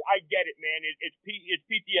CTX, I get it, man. It's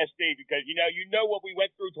PTSD because you know what we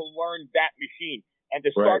went through to learn that machine, and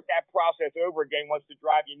to start that process over again wants to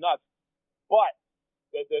drive you nuts. But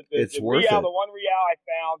it's worth it. The one real I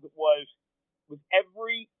found was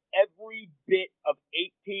every bit of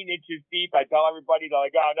 18 inches deep. I tell everybody, they're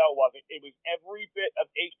like, oh, no, it wasn't. It was every bit of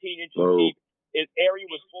 18 inches deep. His area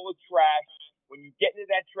was full of trash. When you get into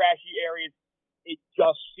that trashy area, it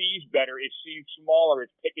just sees better. It sees smaller.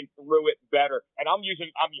 It's picking through it better. And I'm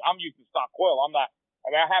using stock coil. I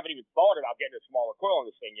haven't even thought about getting a smaller coil on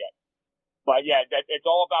this thing yet. But yeah, it's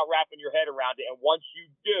all about wrapping your head around it. And once you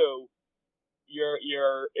do,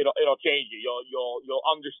 it'll change you. You'll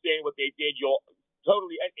understand what they did. You'll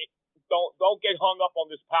totally don't get hung up on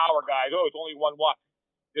this power, guys. Oh, it's only 1 watt.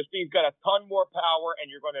 This thing's got a ton more power, and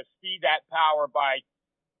you're going to see that power by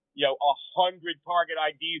 100 target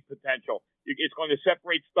IDs potential. It's going to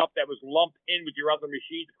separate stuff that was lumped in with your other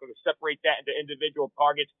machines. It's going to separate that into individual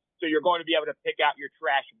targets. So you're going to be able to pick out your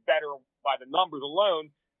trash better by the numbers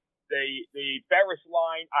alone. The Ferris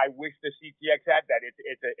line, I wish the CTX had that.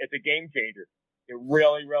 It's a game changer. It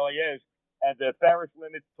really, really is. And the Ferris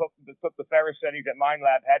limits took the Ferris settings that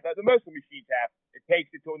MindLab had. That most of the machines have. It takes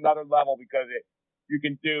it to another level because you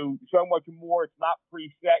can do so much more. It's not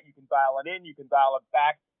preset. You can dial it in. You can dial it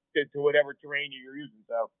back to whatever terrain you're using.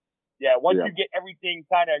 So, yeah, once you get everything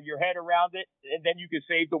kind of your head around it, and then you can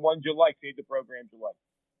save the ones you like, save the programs you like.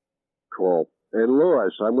 Cool. And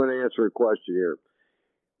Lewis, I'm going to answer a question here.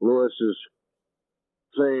 Lewis is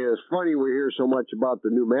saying it's funny we hear so much about the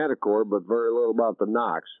new Manticore, but very little about the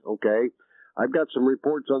Knox. Okay. I've got some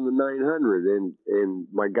reports on the 900, and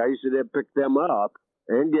my guys that have picked them up,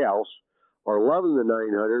 and gals, are loving the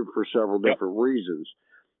 900 for several different reasons.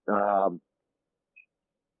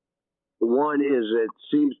 One is it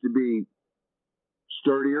seems to be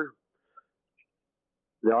sturdier.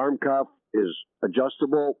 The arm cuff is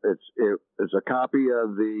adjustable. It's a copy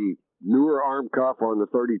of the newer arm cuff on the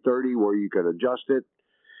 30-30 where you can adjust it,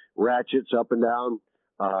 ratchets up and down,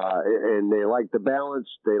 and they like the balance,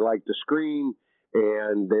 they like the screen,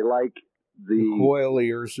 and they like the coil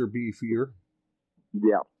ears are beefier.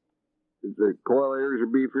 Yeah. The coil ears are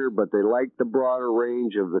beefier, but they like the broader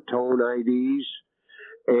range of the tone IDs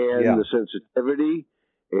and the sensitivity,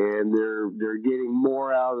 and they're getting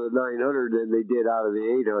more out of the 900 than they did out of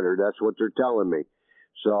the 800. That's what they're telling me.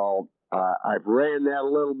 So I've ran that a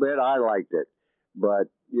little bit. I liked it,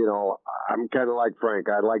 but I'm kind of like Frank.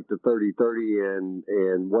 I like the 30-30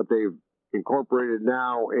 and what they've incorporated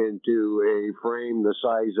now into a frame the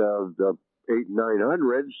size of the 8 and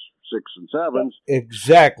 900s, 6 and 7s.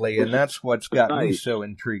 Exactly, and that's what's got me so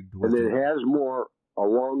intrigued with it. And it has a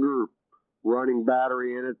longer running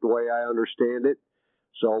battery in it, the way I understand it.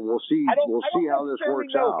 So we'll see. We'll see how this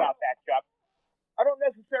works out. About that, Chuck. I don't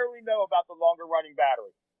necessarily know about the longer running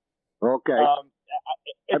battery. Okay.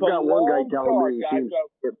 I've got one guy telling me he seems to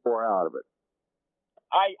get more out of it.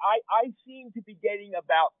 I seem to be getting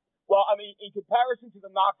about, well, I mean, in comparison to the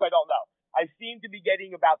Knox, I don't know. I seem to be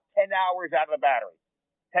getting about 10 hours out of the battery.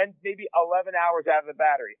 10, maybe 11 hours out of the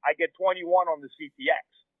battery. I get 21 on the CTX.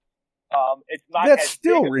 It's not. That's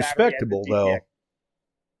still respectable, though.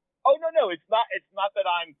 Oh no, it's not. It's not that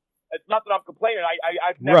I'm complaining.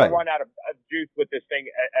 I've never run out of juice with this thing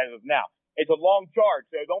as of now. It's a long charge,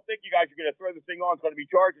 so don't think you guys are going to throw this thing on. It's going to be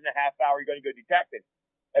charged in a half hour. You're going to go detecting.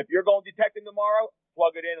 If you're going detecting tomorrow,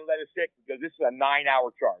 plug it in and let it sit because this is a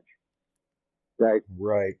 9-hour charge. Right.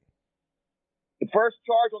 The first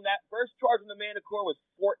charge on the Manticore was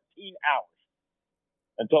 14 hours.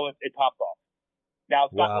 until it popped off. Now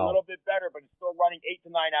it's gotten a Wow. little bit better, but it's still running 8 to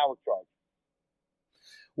 9 hour charge.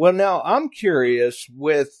 Well, now I'm curious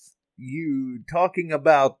with you talking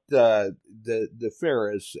about the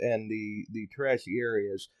ferrous and the trashy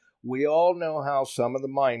areas. We all know how some of the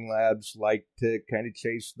mine labs like to kind of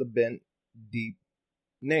chase the bent, deep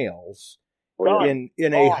nails Done.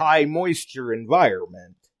 in a Gone. high moisture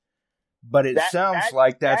environment. But it sounds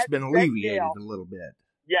like that's been alleviated a little bit.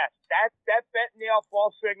 Yes, that bent nail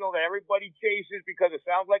false signal that everybody chases because it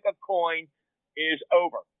sounds like a coin is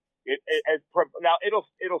over. Now it'll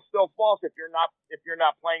still false if you're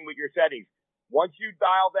not playing with your settings. Once you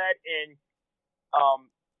dial that in,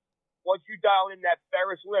 once you dial in that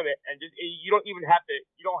ferrous limit, and you don't have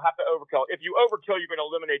to overkill. If you overkill, you're going to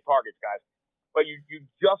eliminate targets, guys. But you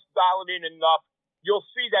just dial it in enough, you'll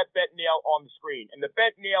see that bent nail on the screen. And the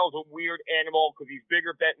bent nail is a weird animal because these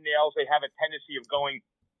bigger bent nails, they have a tendency of going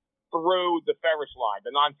through the ferrous line,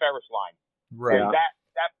 the non-ferrous line. Right. And that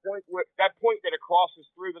point that it crosses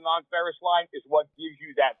through the non-ferrous line is what gives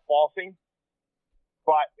you that falsing.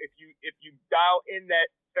 But if you dial in that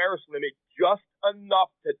ferrous limit just enough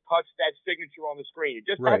to touch that signature on the screen, it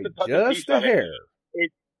just has to touch just a hair.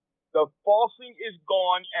 The falsing is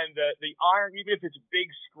gone, and the iron, even if it's big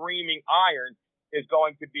screaming iron, is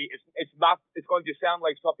going to be it's going to sound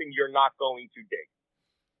like something you're not going to dig.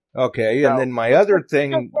 Okay, and then my other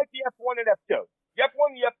thing, just like the F1 and F2. The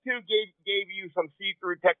F1 and the F2 gave you some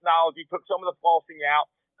see-through technology, took some of the falsing out,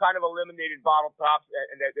 kind of eliminated bottle tops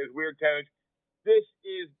and there's weird tones. This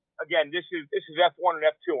is F1 and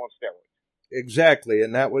F2 on steroids. Exactly,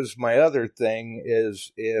 and that was my other thing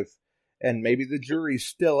is and maybe the jury's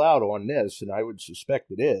still out on this, and I would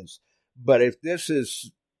suspect it is, but if this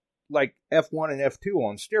is like F1 and F2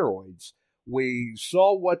 on steroids, we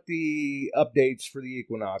saw what the updates for the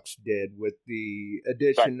Equinox did with the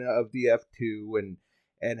addition of the F2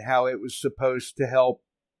 and how it was supposed to help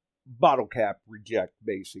bottle cap reject,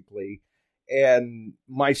 basically. And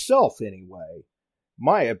myself, anyway,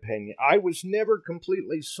 my opinion, I was never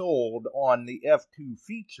completely sold on the F2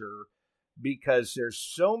 feature because there's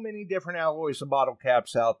so many different alloys of bottle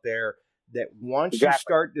caps out there that once you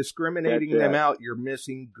start discriminating them out, you're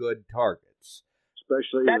missing good targets.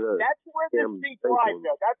 Especially that's where this thing thrives,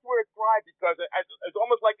 though. That's where it thrives because it's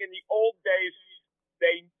almost like in the old days,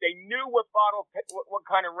 they knew what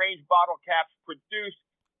kind of range bottle caps produced,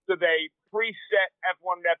 so they preset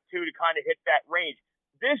F1 and F2 to kind of hit that range.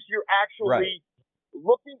 This, you're actually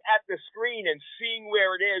looking at the screen and seeing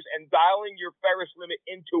where it is and dialing your ferrous limit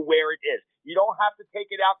into where it is. You don't have to take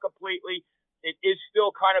it out completely. It is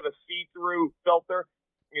still kind of a see-through filter.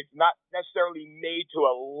 It's not necessarily made to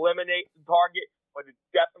eliminate the target, but it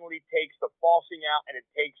definitely takes the falsing out, and it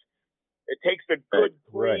takes the good,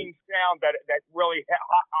 clean sound that really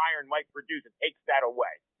hot iron might produce. It takes that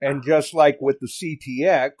away. And just like with the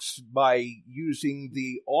CTX, by using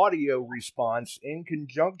the audio response in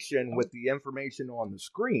conjunction with the information on the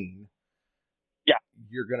screen,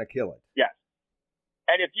 you're going to kill it. Yes.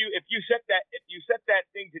 And if you set that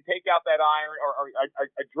thing to take out that iron or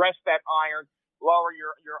address that iron, lower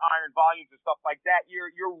your iron volumes and stuff like that,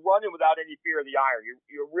 you're running without any fear of the iron.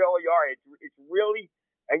 You really are. It's really,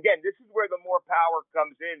 again, this is where the more power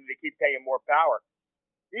comes in. They keep paying more power.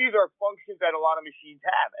 These are functions that a lot of machines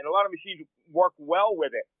have, and a lot of machines work well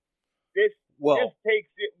with it. This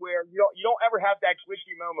takes it where you don't ever have that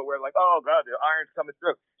glitchy moment where like, oh god, the iron's coming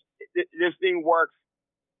through. This thing works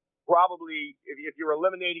probably if you're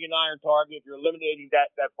eliminating an iron target, if you're eliminating that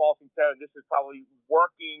falsing tone, this is probably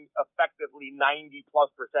working effectively 90+%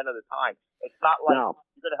 of the time. It's not like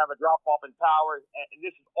you're going to have a drop off in power, and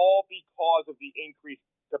this is all because of the increased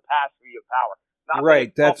capacity of power. Not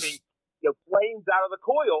that's flames out of the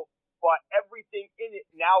coil, but everything in it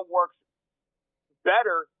now works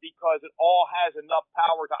better because it all has enough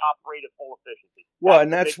power to operate at full efficiency. Well,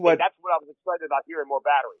 and that's what I was excited about hearing more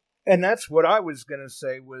battery. And that's what I was going to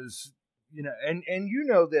say was, and you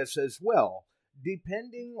know this as well,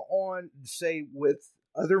 depending on, say, with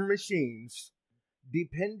other machines,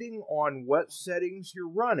 depending on what settings you're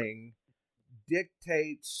running,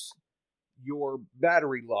 dictates your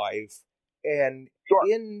battery life. And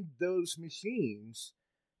in those machines,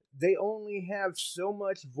 they only have so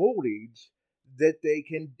much voltage that they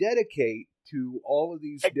can dedicate to all of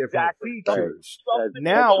these different features.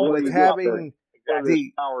 Now, with having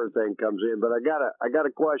the power thing comes in, but I got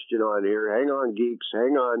a question on here. Hang on, geeks.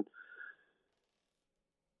 Hang on.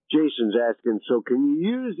 Jason's asking, so can you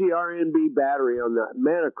use the RNB battery on the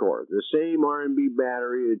Manticore, the same RNB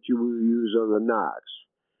battery that you will use on the Nox?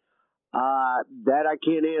 That I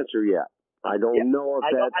can't answer yet. I don't know if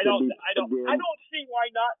that's I don't see why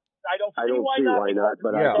not. I don't see why not,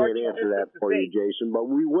 but I can't answer that for you, Jason. But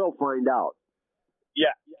we will find out.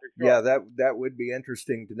 Yeah, for sure. Yeah, that would be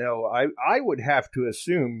interesting to know. I would have to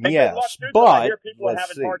assume and yes, too, but I hear people are let's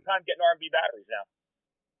having see. a hard time getting R&B batteries now.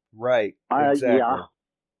 Right, exactly. Yeah.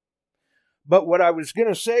 But what I was going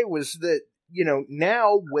to say was that,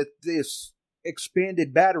 now with this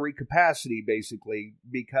expanded battery capacity, basically,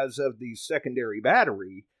 because of the secondary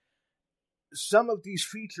battery, some of these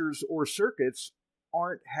features or circuits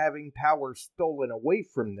aren't having power stolen away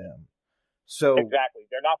from them. So exactly,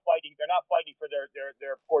 they're not fighting for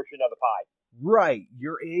their portion of the pie. Right,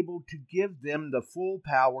 you're able to give them the full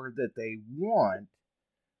power that they want,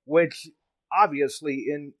 which obviously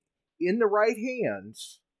in the right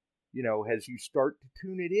hands, as you start to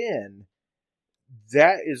tune it in,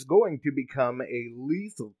 that is going to become a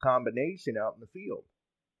lethal combination out in the field.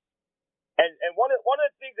 And one of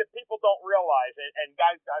the things that people don't realize, and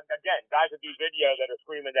guys that do video that are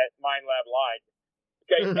screaming that Mind Lab line,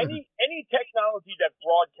 okay, any technology that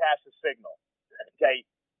broadcasts a signal, okay,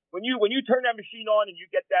 when you turn that machine on and you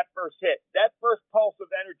get that first hit, that first pulse of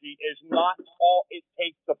energy is not all it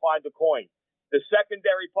takes to find the coin. The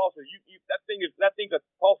secondary pulses, that thing's a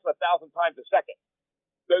pulse 1,000 times a second.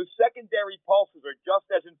 Those secondary pulses are just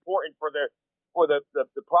as important for the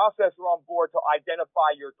processor on board to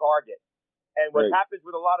identify your target. And what happens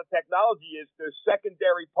with a lot of technology is those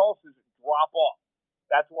secondary pulses drop off.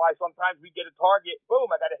 That's why sometimes we get a target,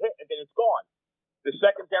 boom, I got a hit, and then it's gone. The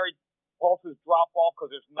secondary pulses drop off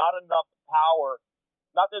because there's not enough power,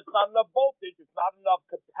 there's not enough voltage, there's not enough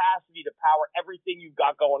capacity to power everything you've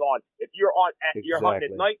got going on. If you're you're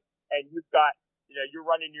hunting at night and you've got, you're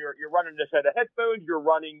running a set of headphones, you're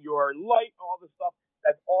running your light, all this stuff.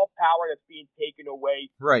 That's all power that's being taken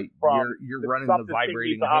away. Right, from you're running the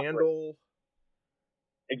vibrating handle.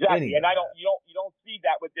 Exactly, and you don't see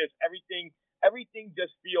that with this. Everything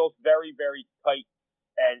just feels very, very tight,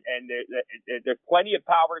 and there's plenty of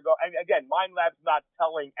power to go. And again, Mind Lab's not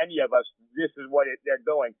telling any of us this is what they're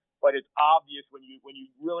doing, but it's obvious when you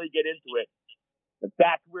really get into it.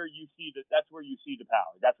 That's where you see the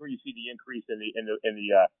power. That's where you see the increase in the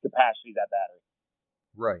capacity of that battery.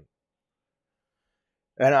 Right.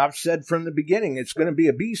 And I've said from the beginning, it's going to be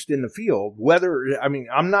a beast in the field.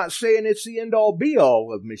 I'm not saying it's the end-all,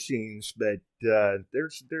 be-all of machines, but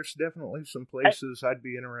there's definitely some places I'd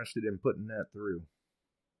be interested in putting that through.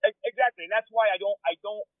 Exactly, and that's why I don't.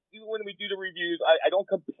 Even when we do the reviews, I don't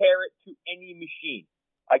compare it to any machine.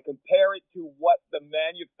 I compare it to what the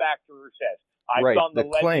manufacturer says. I've done the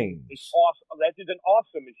Legend. Claims. It's awesome. Legend's an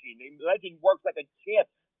awesome machine. The Legend works like a champ.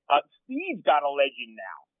 Steve's got a Legend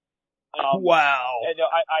now. Wow. And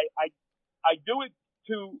I do it.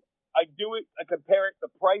 I compare it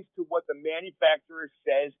the price to what the manufacturer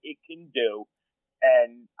says it can do,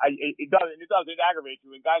 and it aggravates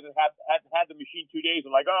you. And guys that have had the machine 2 days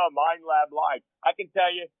are like, oh, Mind Lab lied. I can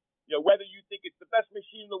tell you, whether you think it's the best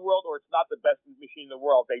machine in the world or it's not the best machine in the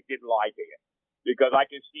world, they did lie to you, because I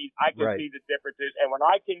can see the differences. And when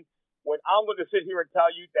I'm going to sit here and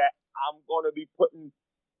tell you that I'm going to be putting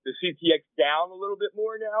the CTX down a little bit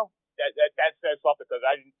more now, that says something, because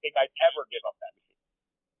I didn't think I'd ever give up that machine.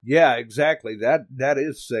 Yeah, exactly. That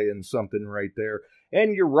is saying something right there.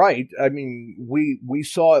 And you're right. I mean, we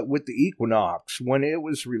saw it with the Equinox when it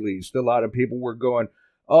was released. A lot of people were going,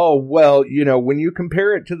 oh, well, when you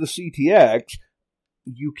compare it to the CTX,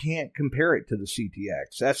 you can't compare it to the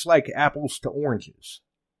CTX. That's like apples to oranges.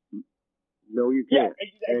 No, you can't.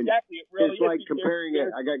 Yeah, exactly. It really it's like comparing it.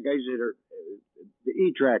 I got guys that are the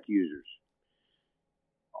E-Track users.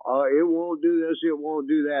 It won't do this, it won't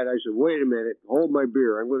do that. I said, wait a minute, hold my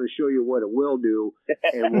beer. I'm going to show you what it will do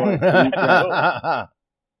and what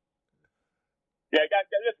Yeah,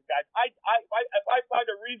 listen, guys. If I find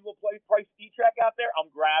a reasonable price E-Track out there, I'm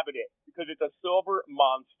grabbing it, because it's a silver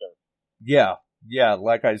monster. Yeah.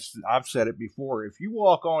 Like I've said it before. If you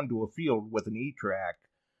walk onto a field with an E-Track,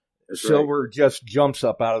 silver just jumps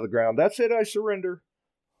up out of the ground. That's it. I surrender.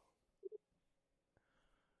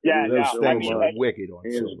 Yeah, those things are wicked on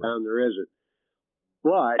silver. Down there isn't.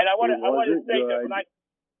 But and I want to say that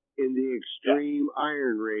in the extreme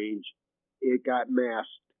iron range, it got masked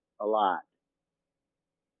a lot.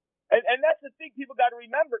 And that's the thing people got to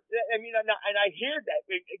remember. I mean, and I hear that,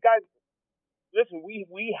 guys. Listen, we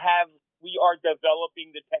are developing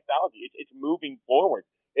the technology. It's moving forward.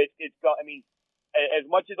 I mean, as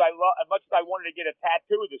much as I wanted to get a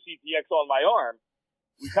tattoo of the CTX on my arm,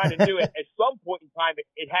 we kind of knew it at some point in time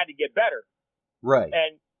it had to get better. Right.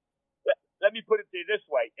 And let me put it to you this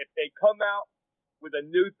way: if they come out with a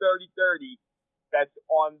new 3030 that's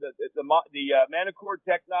on the Manticore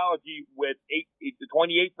technology with the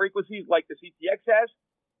 28 frequencies like the CTX has,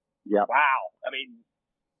 Yeah. Wow. I mean,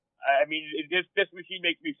 this machine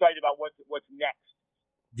makes me excited about what's next.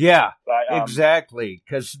 Yeah, But, exactly.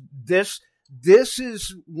 Because this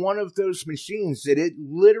is one of those machines that it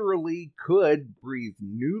literally could breathe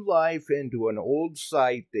new life into an old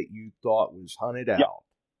site that you thought was hunted out.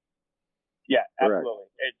 Yeah, Correct. absolutely.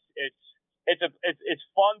 It's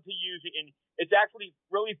fun to use it in. It's actually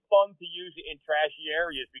really fun to use it in trashy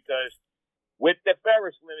areas because with the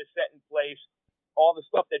Ferris limit set in place, all the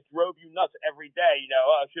stuff that drove you nuts every day,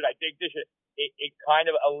 should I dig this? It kind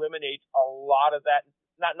of eliminates a lot of that.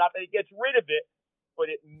 Not that it gets rid of it,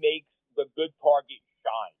 but it makes the good target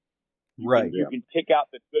shine. You can pick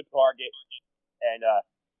out the good target, and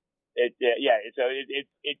it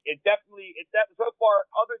definitely so far.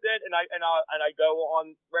 Other than and I go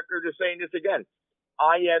on record as saying this again,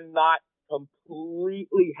 I am not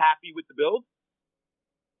completely happy with the build.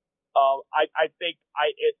 I think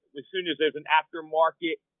as soon as there's an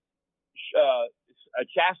aftermarket a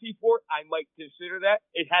chassis for it, I might consider that.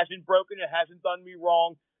 It hasn't broken. It hasn't done me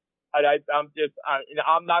wrong.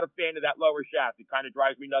 I'm not a fan of that lower shaft. It kind of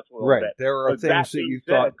drives me nuts a little bit. There are things that you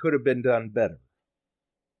thought could have been done better.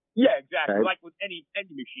 Yeah, exactly. Okay. Like with any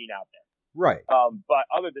machine out there. Right. But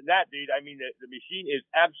other than that, dude, I mean, the machine is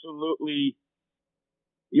absolutely.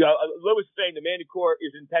 Lewis is saying the Manticore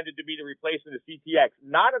is intended to be the replacement of CTX,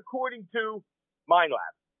 not according to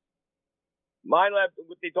MindLab. MindLab,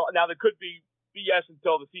 what they thought, now there could be BS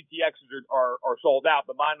until the CTXs are sold out,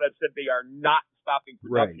 but MindLab said they are not stopping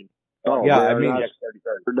production. Right. Oh, yeah, I mean,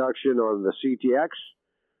 production on the CTX.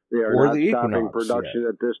 They are or not the stopping Equinox, production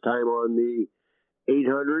at this time on the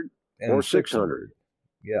 800 and or 600.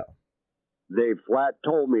 Yeah. They flat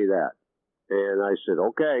told me that. And I said,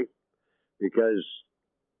 okay, because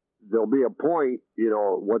there'll be a point,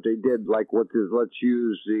 what they did, like let's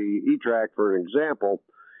use the E-Track for an example.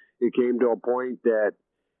 It came to a point that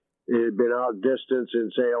it had been outdistanced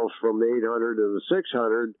in sales from the 800 to the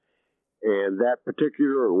 600, and that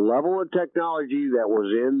particular level of technology that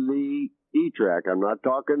was in the E-Track, I'm not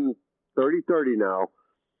talking 3030 now,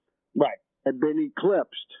 right, had been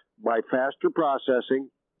eclipsed by faster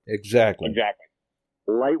processing. Exactly.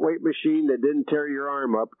 Lightweight machine that didn't tear your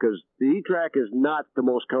arm up, because the E-Track is not the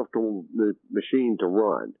most comfortable machine to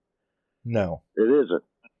run. No. It isn't.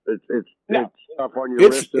 It's tough on your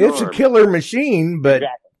wrist and It's arm. a killer machine, but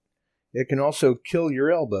exactly. it can also kill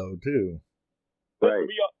your elbow, too. Right.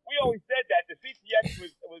 We always said that the CTX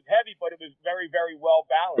was heavy, but it was very, very well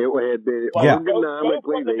balanced. It had been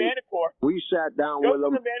ergonomically. We sat down with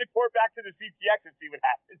them. Go from the Manticore back to the CTX and see what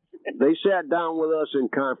happens. They sat down with us in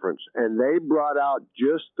conference, and they brought out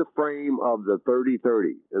just the frame of the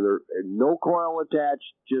 3030, and no coil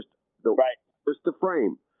attached, just the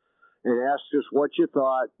frame, and asked us what you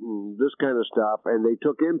thought and this kind of stuff. And they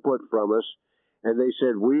took input from us, and they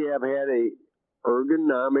said we have had a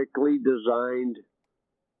ergonomically designed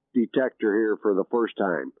detector here for the first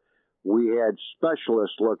time. We had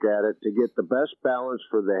specialists look at it to get the best balance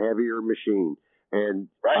for the heavier machine. And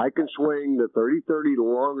I can swing the 3030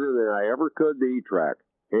 longer than I ever could the E-Track,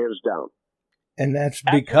 hands down. And that's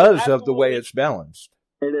because of the way it's balanced.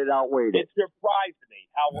 And it outweighed it. It surprised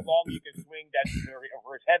me how long you can swing that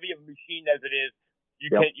for as heavy of a machine as it is.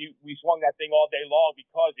 We swung that thing all day long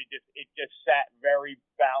because it just sat very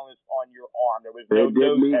balanced on your arm. There was no it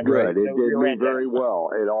did me good. It no did me very well.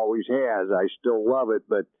 It always has. I still love it,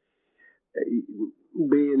 but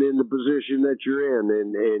being in the position that you're in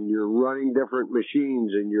and you're running different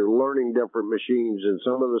machines and you're learning different machines, and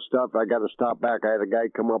some of the stuff I got to stop back. I had a guy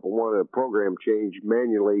come up and wanted a program change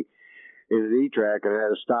manually in an E-Track, and I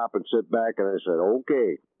had to stop and sit back, and I said,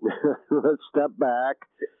 okay, let's step back.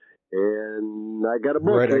 And I got a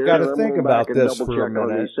book here, I got to and think I'm about back and this double for check a minute.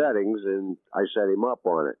 on these settings, and I set him up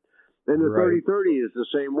on it. Then the 3030 is the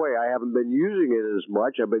same way. I haven't been using it as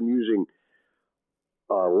much. I've been using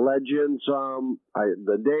Legend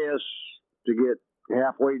the Deus to get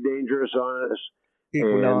halfway dangerous on us,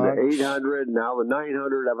 Equinox. and the 800, now the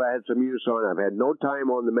 900 I've had some use on. I've had no time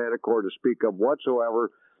on the Manticore to speak of whatsoever.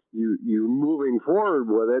 You moving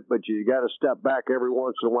forward with it, but you got to step back every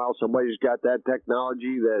once in a while. Somebody's got that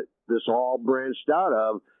technology that this all branched out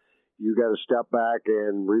of. You got to step back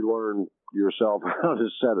and relearn yourself how to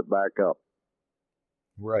set it back up.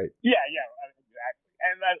 Right. Yeah, exactly.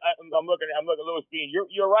 And I'm looking at Lewis being.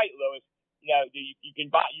 You're right, Lewis. You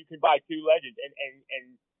can buy two Legends,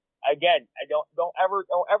 and again, I don't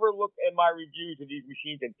ever look at my reviews of these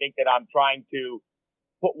machines and think that I'm trying to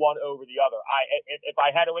put one over the other. If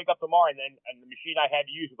I had to wake up tomorrow and the machine I had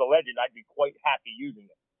to use was a Legend, I'd be quite happy using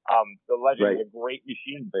it. The Legend is a great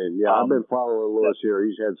machine. And I've been following Lewis here.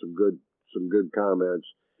 He's had some good comments.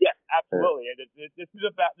 Yeah, absolutely. And this is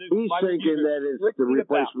about. This He's thinking that it's the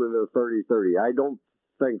replacement of the 3030. I don't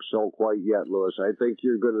think so quite yet, Lewis. I think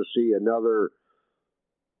you're going to see another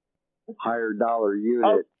higher dollar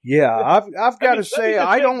unit. Yeah, I've got to say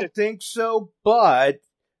I don't think so, but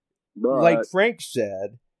like Frank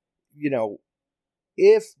said,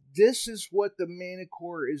 if this is what the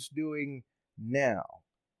Manticore is doing now,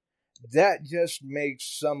 that just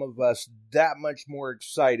makes some of us that much more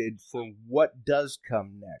excited for what does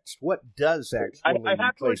come next. What does actually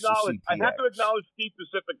replace the CPX? I have to acknowledge Steve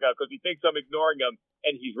Pacifica because he thinks I'm ignoring him,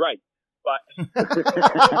 and he's right. But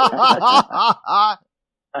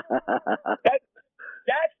that's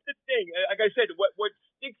the thing. Like I said, what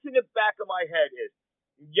sticks in the back of my head is,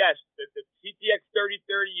 yes, the CTX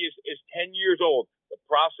 3030 is 10 years old. The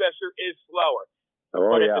processor is slower. Oh,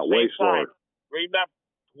 but yeah, at the way same slower. time, remember,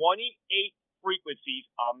 28 frequencies.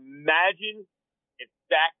 Imagine if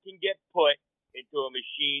that can get put into a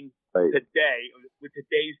machine today with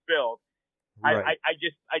today's build. Right. I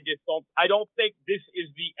just don't think this is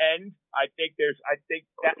the end. I think that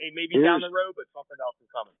maybe down the road, but something else is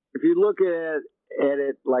coming. If you look at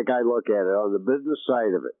it like I look at it on the business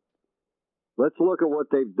side of it, let's look at what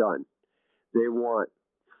they've done. They want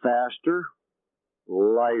faster,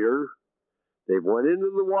 lighter. They've went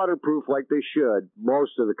into the waterproof like they should.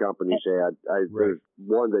 Most of the companies had. There's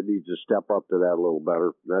one that needs to step up to that a little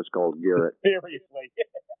better. That's called Garrett. Seriously.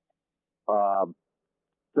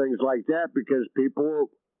 Things like that, because people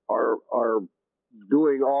are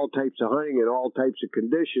doing all types of hunting in all types of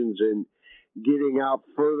conditions and getting out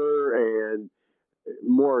further and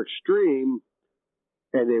more extreme,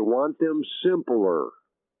 and they want them simpler.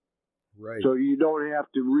 Right. So you don't have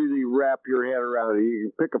to really wrap your head around it.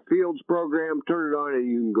 You can pick a fields program, turn it on, and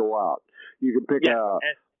you can go out. You can pick a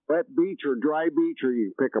wet beach or dry beach, or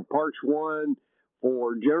you can pick a Parks 1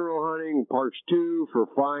 for general hunting, Parks 2 for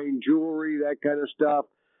fine jewelry, that kind of stuff.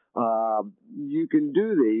 You can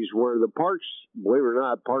do these where the Parks, believe it or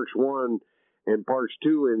not, Parks 1 and Parks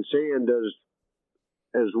 2 in sand does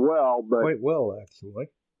as well. But quite well,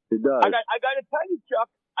 actually. It does. I got to tell you,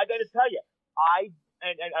 Chuck, I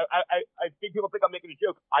think people think I'm making a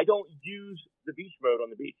joke. I don't use the beach mode on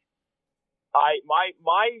the beach. My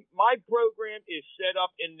program is set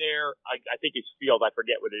up in there. I think it's field. I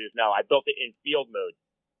forget what it is now. I built it in field mode,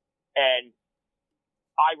 and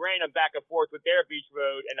I ran them back and forth with their beach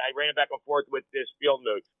mode, and I ran it back and forth with this field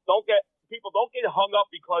mode. Don't get hung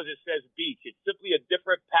up because it says beach. It's simply a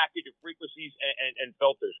different package of frequencies and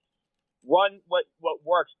filters. Run what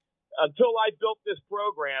works. Until I built this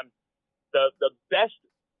program, the best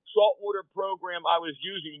saltwater program I was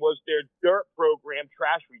using was their dirt program,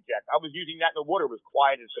 Trash Reject. I was using that, and the water was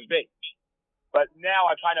quiet as can be. But now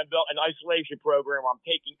I kind of built an isolation program where I'm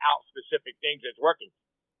taking out specific things that's working.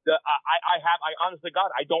 I honestly,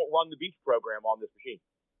 God, I don't run the beach program on this machine.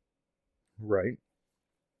 Right.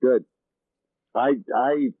 Good. I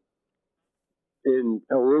in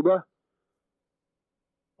Aruba,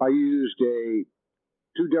 I used two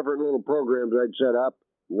different little programs I'd set up.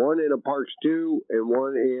 One in a Parks 2 and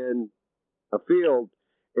one in a field,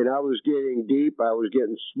 and I was getting deep. I was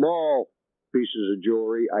getting small pieces of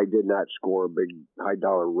jewelry. I did not score a big high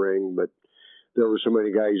dollar ring, but there were so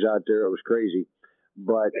many guys out there, it was crazy.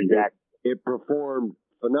 But it performed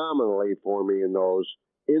phenomenally for me in those,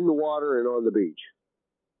 in the water and on the beach.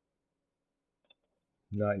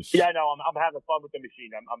 Nice. Yeah, no, I'm having fun with the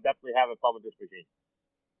machine. I'm definitely having fun with this machine.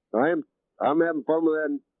 I'm having fun with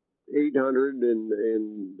that 800 and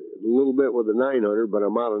a little bit with the 900, but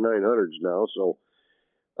I'm out of 900s now, so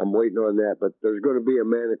I'm waiting on that. But there's going to be a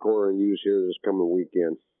Manticore in use here this coming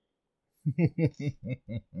weekend.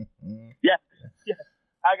 Yeah.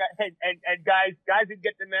 I got and guys who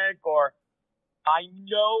get the Manticore, I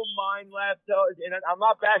know MindLab tells, and I'm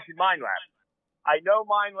not bashing MindLab. I know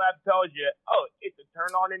MindLab tells you, oh, it's a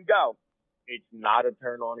turn on and go. It's not a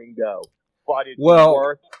turn on and go, but it's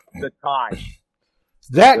worth the time.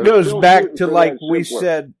 That goes back to like we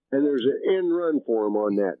said. And there's an end run for them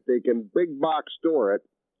on that. They can big box store it.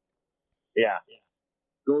 Yeah.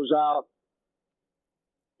 Goes out,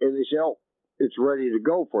 and they say, oh, it's ready to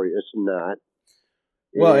go for you. It's not.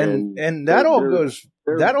 Well, and that all goes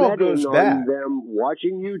back. On them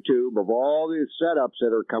watching YouTube of all the setups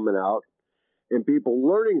that are coming out, and people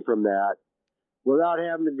learning from that without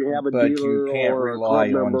having to have a dealer or a club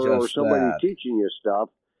member or somebody teaching you stuff.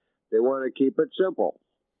 They want to keep it simple.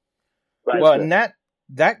 Well, and that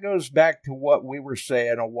goes back to what we were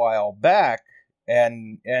saying a while back,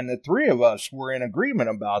 and the three of us were in agreement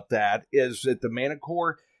about that. Is that the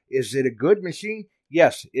Manticore? Is it a good machine?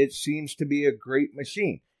 Yes, it seems to be a great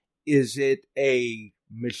machine. Is it a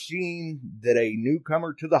machine that a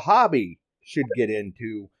newcomer to the hobby should get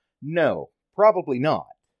into? No, probably not.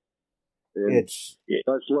 And let's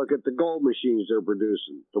look at the gold machines they're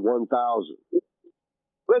producing, the 1000.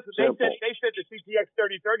 Listen, they said the CTX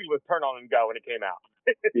 3030 was turn on and go when it came out.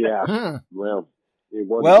 Yeah, well, it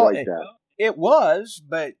wasn't like that. It was,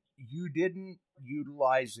 but you didn't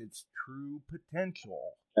utilize its true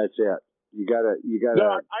potential. That's it. You gotta.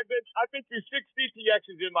 No, I've been through 6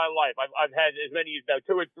 CTXs in my life. I've had as many as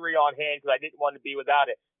 2 or 3 on hand because I didn't want to be without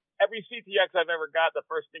it. Every CTX I've ever got, the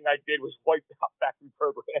first thing I did was wipe out factory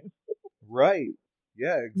programs. Right.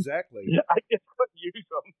 Yeah, exactly. I just couldn't use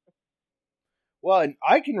them. Well, and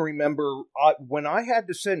I can remember when I had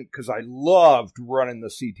to send, because I loved running the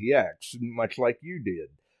CTX, much like you did.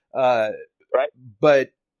 Right.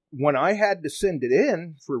 But when I had to send it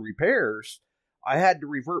in for repairs, I had to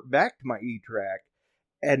revert back to my E-Track.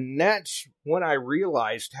 And that's when I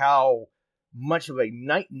realized how much of a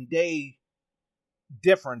night and day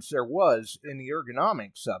difference there was in the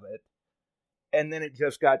ergonomics of it. And then it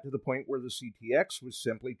just got to the point where the CTX was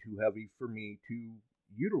simply too heavy for me to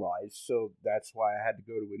utilize. So that's why I had to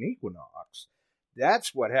go to an Equinox.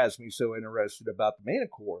 That's what has me so interested about the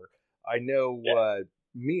Manticore. I know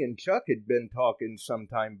me and Chuck had been talking some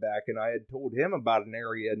time back, and I had told him about an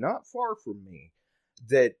area not far from me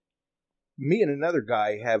that me and another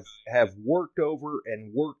guy have worked over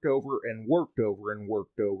and worked over and worked over and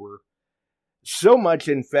worked over. So much,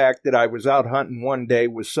 in fact, that I was out hunting one day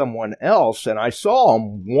with someone else, and I saw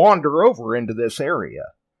him wander over into this area.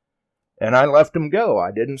 And I let them go.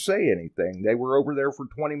 I didn't say anything. They were over there for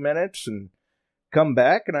 20 minutes and come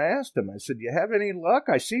back, and I asked them, I said, you have any luck?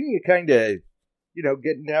 I seen you kind of,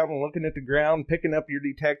 getting down and looking at the ground, picking up your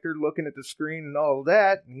detector, looking at the screen and all of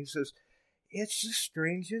that. And he says, it's the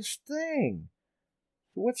strangest thing.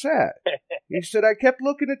 What's that? He said, I kept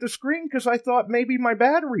looking at the screen because I thought maybe my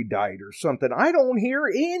battery died or something. I don't hear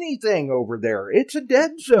anything over there. It's a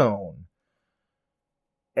dead zone.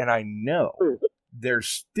 And I know there's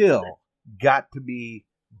still got to be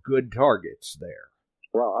good targets there.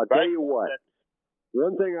 Well, I'll tell you what.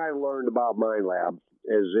 One thing I learned about Mine Lab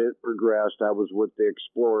as it progressed, I was with the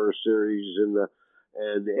Explorer series and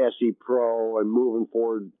the SE Pro and moving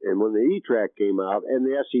forward. And when the E-Track came out and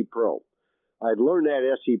the SE Pro, I'd learned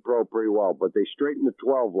that SE Pro pretty well, but they straightened the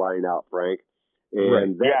 12 line out, Frank.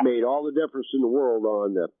 And that made all the difference in the world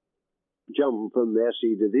on the jumping from the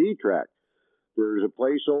SE to the E-Track. There's a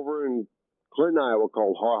place over in Clinton, Iowa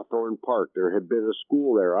called Hawthorne Park. There had been a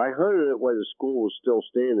school there. I hunted it when the school was still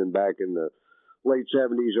standing back in the late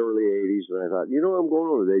 70s, early 80s, and I thought, I'm going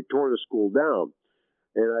over. They tore the school down.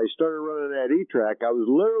 And I started running that E-Track. I was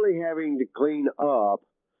literally having to clean up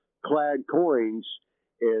clad coins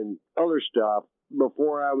and other stuff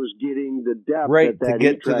before I was getting the depth that to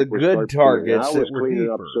get to the good targets. I was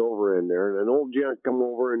cleaning up silver in there, and an old gent come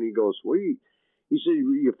over and he goes, "Sweet." He said,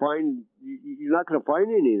 "You're not going to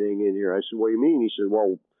find anything in here." I said, "What do you mean?" He said,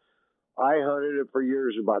 "Well, I hunted it for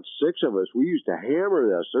years. About 6 of us. We used to hammer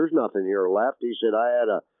this. There's nothing here left." He said, "I had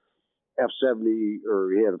a F70,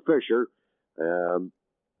 or he had a Fisher.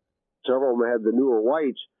 Several of them had the newer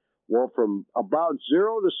whites. Well, from about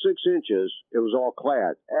 0 to 6 inches, it was all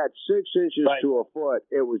clad. At 6 inches to a foot,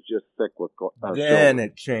 it was just thick with then silver.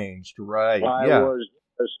 It changed, right? I was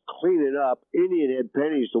just cleaning up Indian head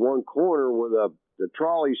pennies to one corner where the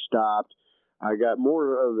trolley stopped. I got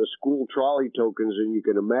more of the school trolley tokens than you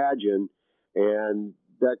can imagine, and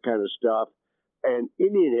that kind of stuff. And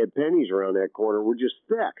Indian head pennies around that corner were just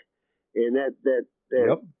thick, and that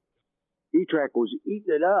E-Track was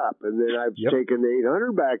eating it up. And then I've taken the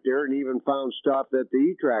 800 back there and even found stuff that the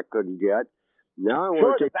E-Track couldn't get. Now I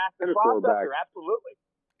want to take the Manticore back. Absolutely.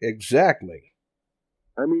 Exactly.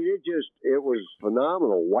 I mean, it was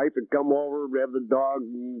phenomenal. Wife would come over, have the dog,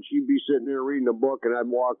 and she'd be sitting there reading a book, and I'd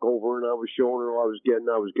walk over and I was showing her what I was getting.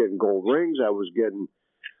 I was getting gold rings. I was getting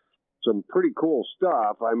some pretty cool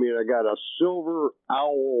stuff. I mean, I got a silver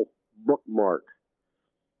owl bookmark.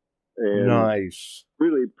 And nice.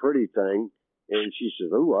 Really pretty thing. And she says,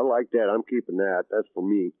 "Oh, I like that. I'm keeping that. That's for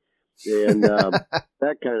me." And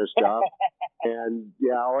that kind of stuff. And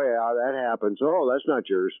that happens. "Oh, that's not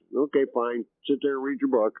yours." "Okay, fine. Sit there and read your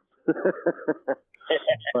book."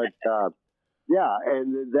 But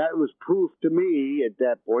and that was proof to me at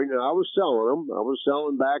that point. And I was selling them. I was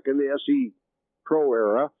selling back in the SE Pro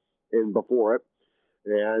era and before it.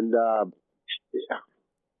 And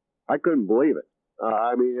I couldn't believe it.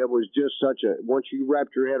 I mean, it was just once you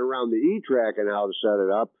wrapped your head around the E-Track and how to set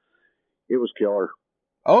it up, it was killer.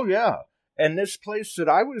 Oh, yeah. And this place that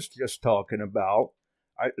I was just talking about,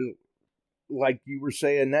 like you were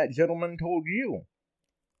saying, that gentleman told you,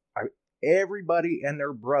 everybody and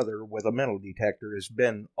their brother with a metal detector has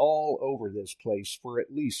been all over this place for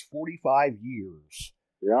at least 45 years.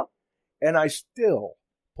 Yeah. And I still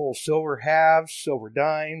pull silver halves, silver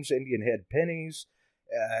dimes, Indian head pennies,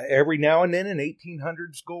 every now and then an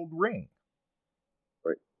 1800s gold ring.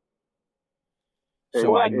 Right.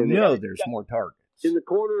 So I and know there's more targets. In the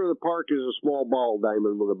corner of the park is a small ball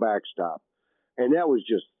diamond with a backstop. And that was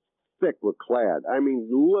just thick with clad. I mean,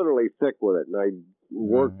 literally thick with it. And I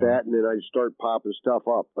worked that, and then I'd start popping stuff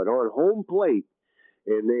up. But on home plate,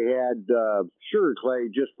 and they had sugar clay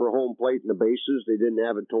just for home plate and the bases. They didn't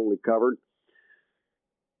have it totally covered.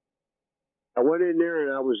 I went in there,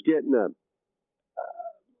 and I was getting a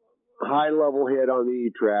high-level hit on the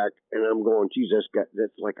E-track, and I'm going, geez,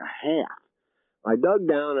 that's like a half. I dug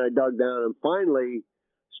down, and finally,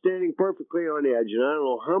 standing perfectly on edge, and I don't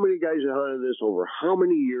know how many guys have hunted this over how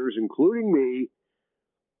many years, including me,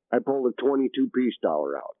 I pulled a 22-piece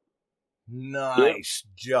dollar out. Nice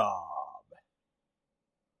job.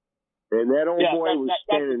 And that old boy was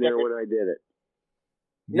standing there when I did it.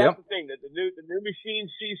 That's the thing. The new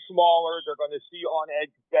machines see smaller. They're going to see on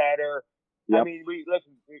edge better. Yep. I mean, we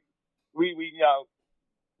you know,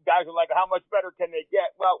 guys are like, how much better can they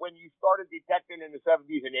get? Well, when you started detecting in the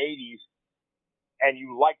 70s and 80s, and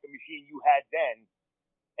you like the machine you had then,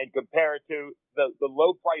 and compare it to the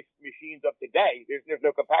low price machines of today, there's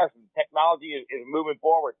no comparison. Technology is moving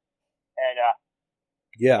forward, and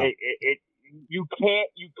you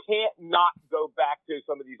can't not go back to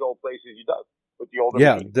some of these old places you dug with the older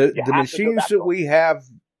machines. The machines that we have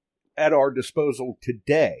at our disposal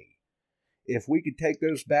today, if we could take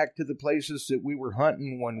those back to the places that we were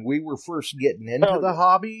hunting when we were first getting into the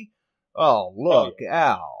hobby, look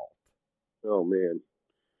out. Oh, man.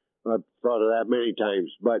 I've thought of that many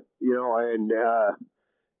times. But, you know, and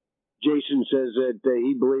Jason says that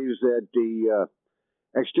he believes that the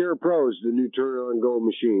Xterra Pro is the new turn-on-go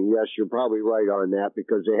machine. Yes, you're probably right on that,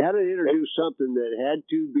 because they had to introduce something that had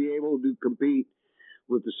to be able to compete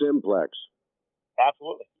with the Simplex.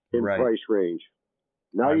 Absolutely. In price range.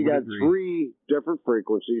 Now you got three different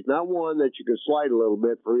frequencies, not one that you can slide a little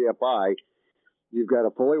bit for EFI. You've got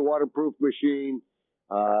a fully waterproof machine,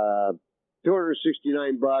 $269,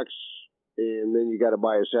 and then you got to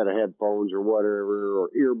buy a set of headphones or whatever, or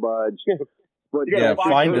earbuds. But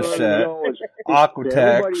find a set.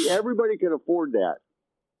 Aquatex. Everybody can afford that.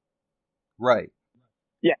 Right.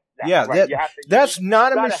 Yeah. Right. That's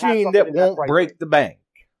not a machine that won't break the bank.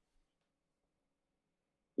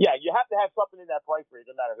 Yeah, you have to have something in that price range,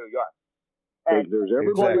 no matter who you are. And there's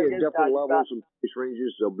everybody at different levels and price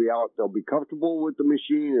ranges. They'll be out. They'll be comfortable with the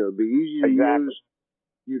machine. It'll be easy to use.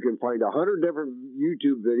 You can find 100 different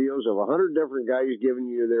YouTube videos of 100 different guys giving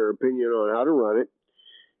you their opinion on how to run it,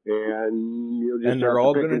 and you'll just they're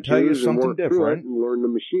all going to tell you something different and learn the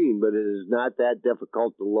machine. But it is not that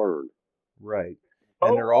difficult to learn. Right.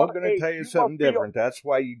 And they're all going to tell you something different. That's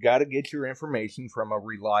why you got to get your information from a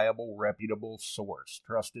reliable, reputable source,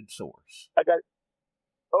 trusted source. I got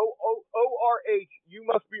ORH. You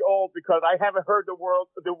must be old, because I haven't heard the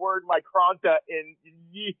word micronta in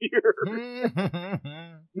years.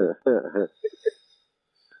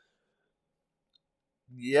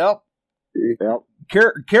 Yep.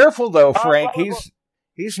 Careful though, Frank.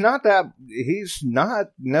 He's not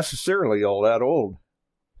necessarily all that old.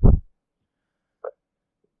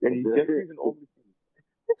 And he's just using old machines.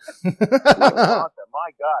 My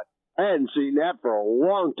God. I hadn't seen that for a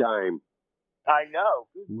long time. I know.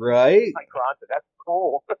 Right? Micronta, that's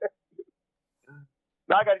cool.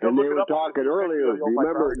 Now I got to go and look they it were up. Talking earlier,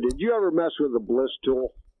 remember, did you ever mess with the Bliss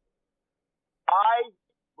tool?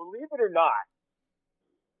 Believe it or not,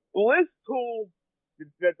 Bliss tool,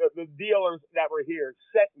 the dealers that were here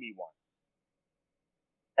sent me one.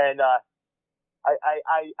 And, I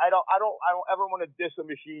don't ever want to diss a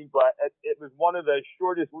machine, but it was one of the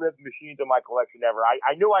shortest lived machines in my collection ever.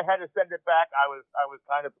 I knew I had to send it back. I was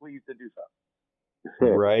kind of pleased to do so.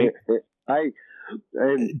 Right.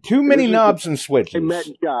 And too many knobs and switches. I met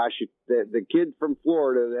Josh, the kid from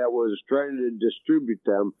Florida that was trying to distribute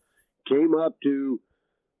them, came up to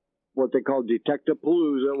what they call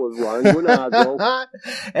Detectapalooza with Ron Guinazzo.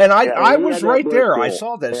 And I was right there. I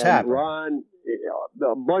saw this happen. Ron,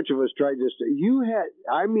 a bunch of us tried this.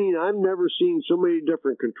 I've never seen so many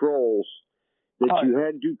different controls that you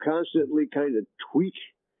had to constantly kind of tweak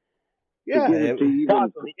to get it to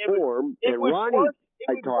even perform. And Ronnie,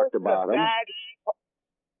 I talked about him.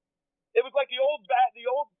 It was like the old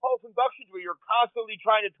pulse inductions where you're constantly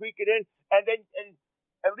trying to tweak it in, and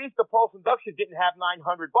at least the pulse induction didn't have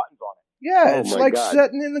 900 buttons on it. Yeah, it's like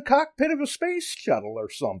sitting in the cockpit of a space shuttle or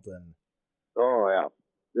something. Oh, yeah.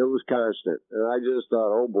 It was constant. And I just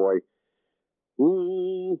thought, oh, boy.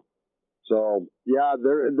 So, yeah,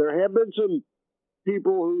 there have been some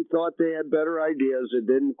people who thought they had better ideas that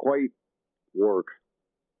didn't quite work.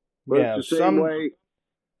 But Yeah, it's the same way,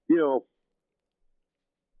 you know.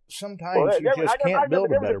 Sometimes you just can't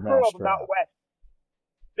build a better mousetrap.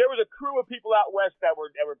 There was a crew of people out west that were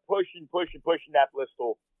pushing that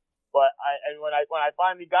Bristol. But when I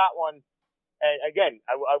finally got one, and again,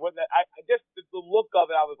 I just the look of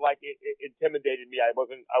it, I was like, it intimidated me. I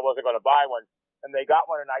wasn't going to buy one. And they got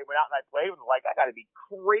one, and I went out and I played with it. Like, I got to be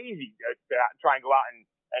crazy to try and go out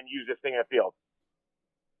and use this thing in the field.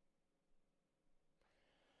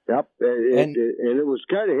 Yep, and it was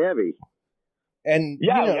kind of heavy. And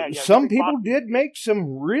some people did make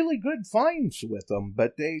some really good finds with them,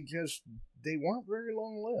 but they weren't very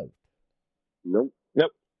long lived. Nope, not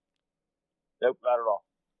at all.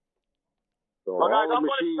 So all the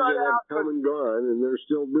machines that have come and gone, and they're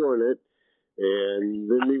still doing it.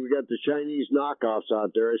 And then we got the Chinese knockoffs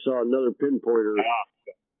out there. I saw another pinpointer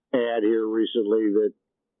ad here recently that,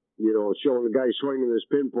 showing the guy swinging his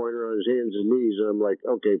pinpointer on his hands and knees. And I'm like,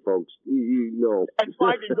 okay, folks, you know. And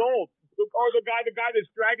finding gold. Or the guy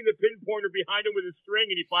that's dragging the pinpointer behind him with his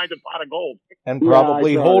string, and he finds a pot of gold. And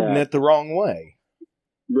probably holding it the wrong way.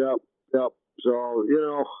 Yep. So,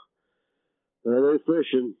 they're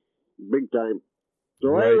fishing big time.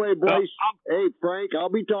 So anyway, boys, hey, Frank, I'll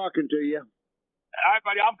be talking to you. All right,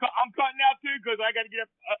 buddy. I'm cutting out too because I got to get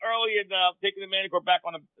up early and taking the Manticore back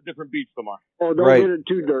on a different beach tomorrow. Oh, don't get it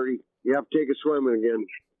too dirty. You have to take a swimming again.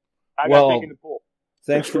 I got to take in the pool.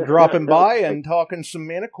 Thanks for dropping by and talking some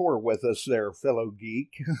Manticore with us there, fellow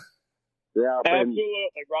geek. Yeah,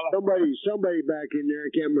 absolutely, brother. Somebody back in there,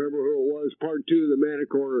 I can't remember who it was, part 2 of the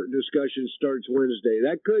Manticore discussion starts Wednesday.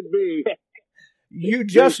 That could be. You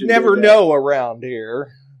just never know around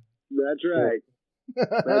here. That's right.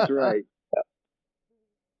 That's right.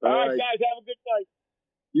 All right, guys, have a good night.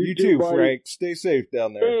 You too, buddy. Frank. Stay safe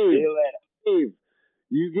down there. See you later. Steve,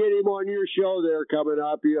 you get him on your show there coming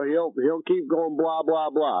up. He'll keep going blah, blah,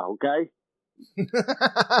 blah, okay?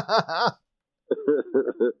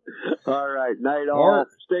 All right. Night all.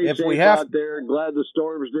 Stay safe out there. Glad the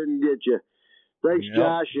storms didn't get you. Thanks,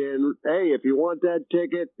 Josh. And, hey, if you want that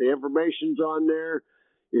ticket, the information's on there.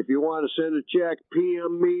 If you want to send a check,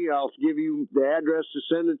 PM me. I'll give you the address to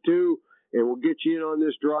send it to, and we'll get you in on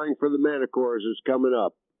this drawing for the Manticores that's coming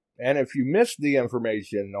up. And if you missed the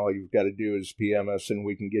information, all you've got to do is PM us, and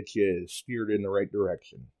we can get you steered in the right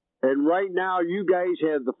direction. And right now, you guys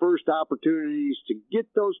have the first opportunities to get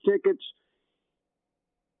those tickets.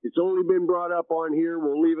 It's only been brought up on here.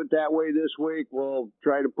 We'll leave it that way this week. We'll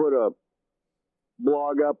try to put a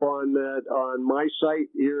blog up on my site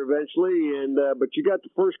here eventually, and but you got the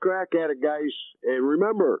first crack at it, guys. And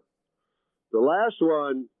remember, the last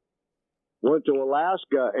one went to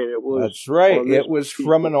Alaska, and it was that's right. It was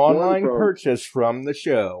from an online purchase from the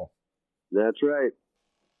show. That's right.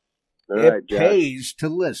 It pays to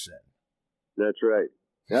listen. That's right.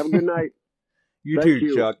 Have a good night. You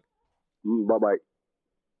too, Chuck. Bye bye.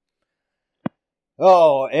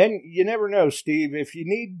 Oh, and you never know, Steve. If you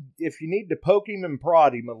need to poke him and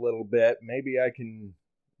prod him a little bit, maybe I can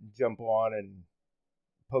jump on and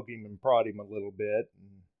poke him and prod him a little bit.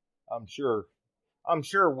 And I'm sure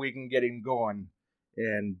we can get him going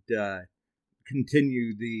and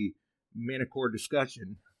continue the Manticore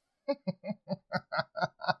discussion.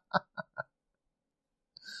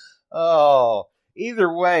 Oh,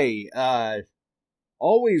 either way,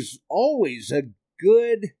 always a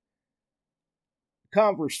good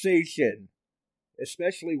conversation,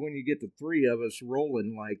 especially when you get the three of us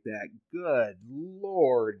rolling like that. Good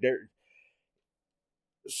Lord,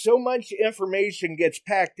 so much information gets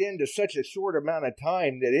packed into such a short amount of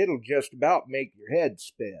time that it'll just about make your head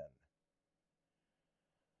spin.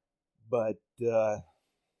 But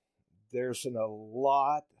there's a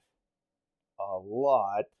lot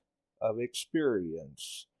of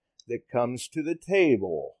experience that comes to the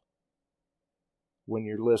table when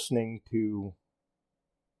you're listening to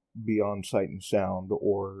Beyond Sight and Sound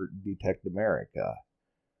or Detect America.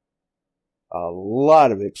 A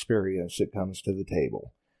lot of experience that comes to the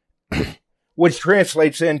table, which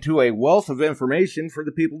translates into a wealth of information for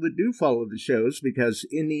the people that do follow the shows, because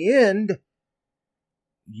in the end,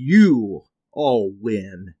 you all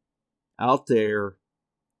win out there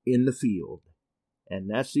in the field. And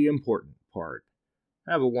that's the important part.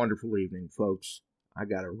 Have a wonderful evening, folks. I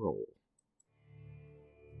gotta roll.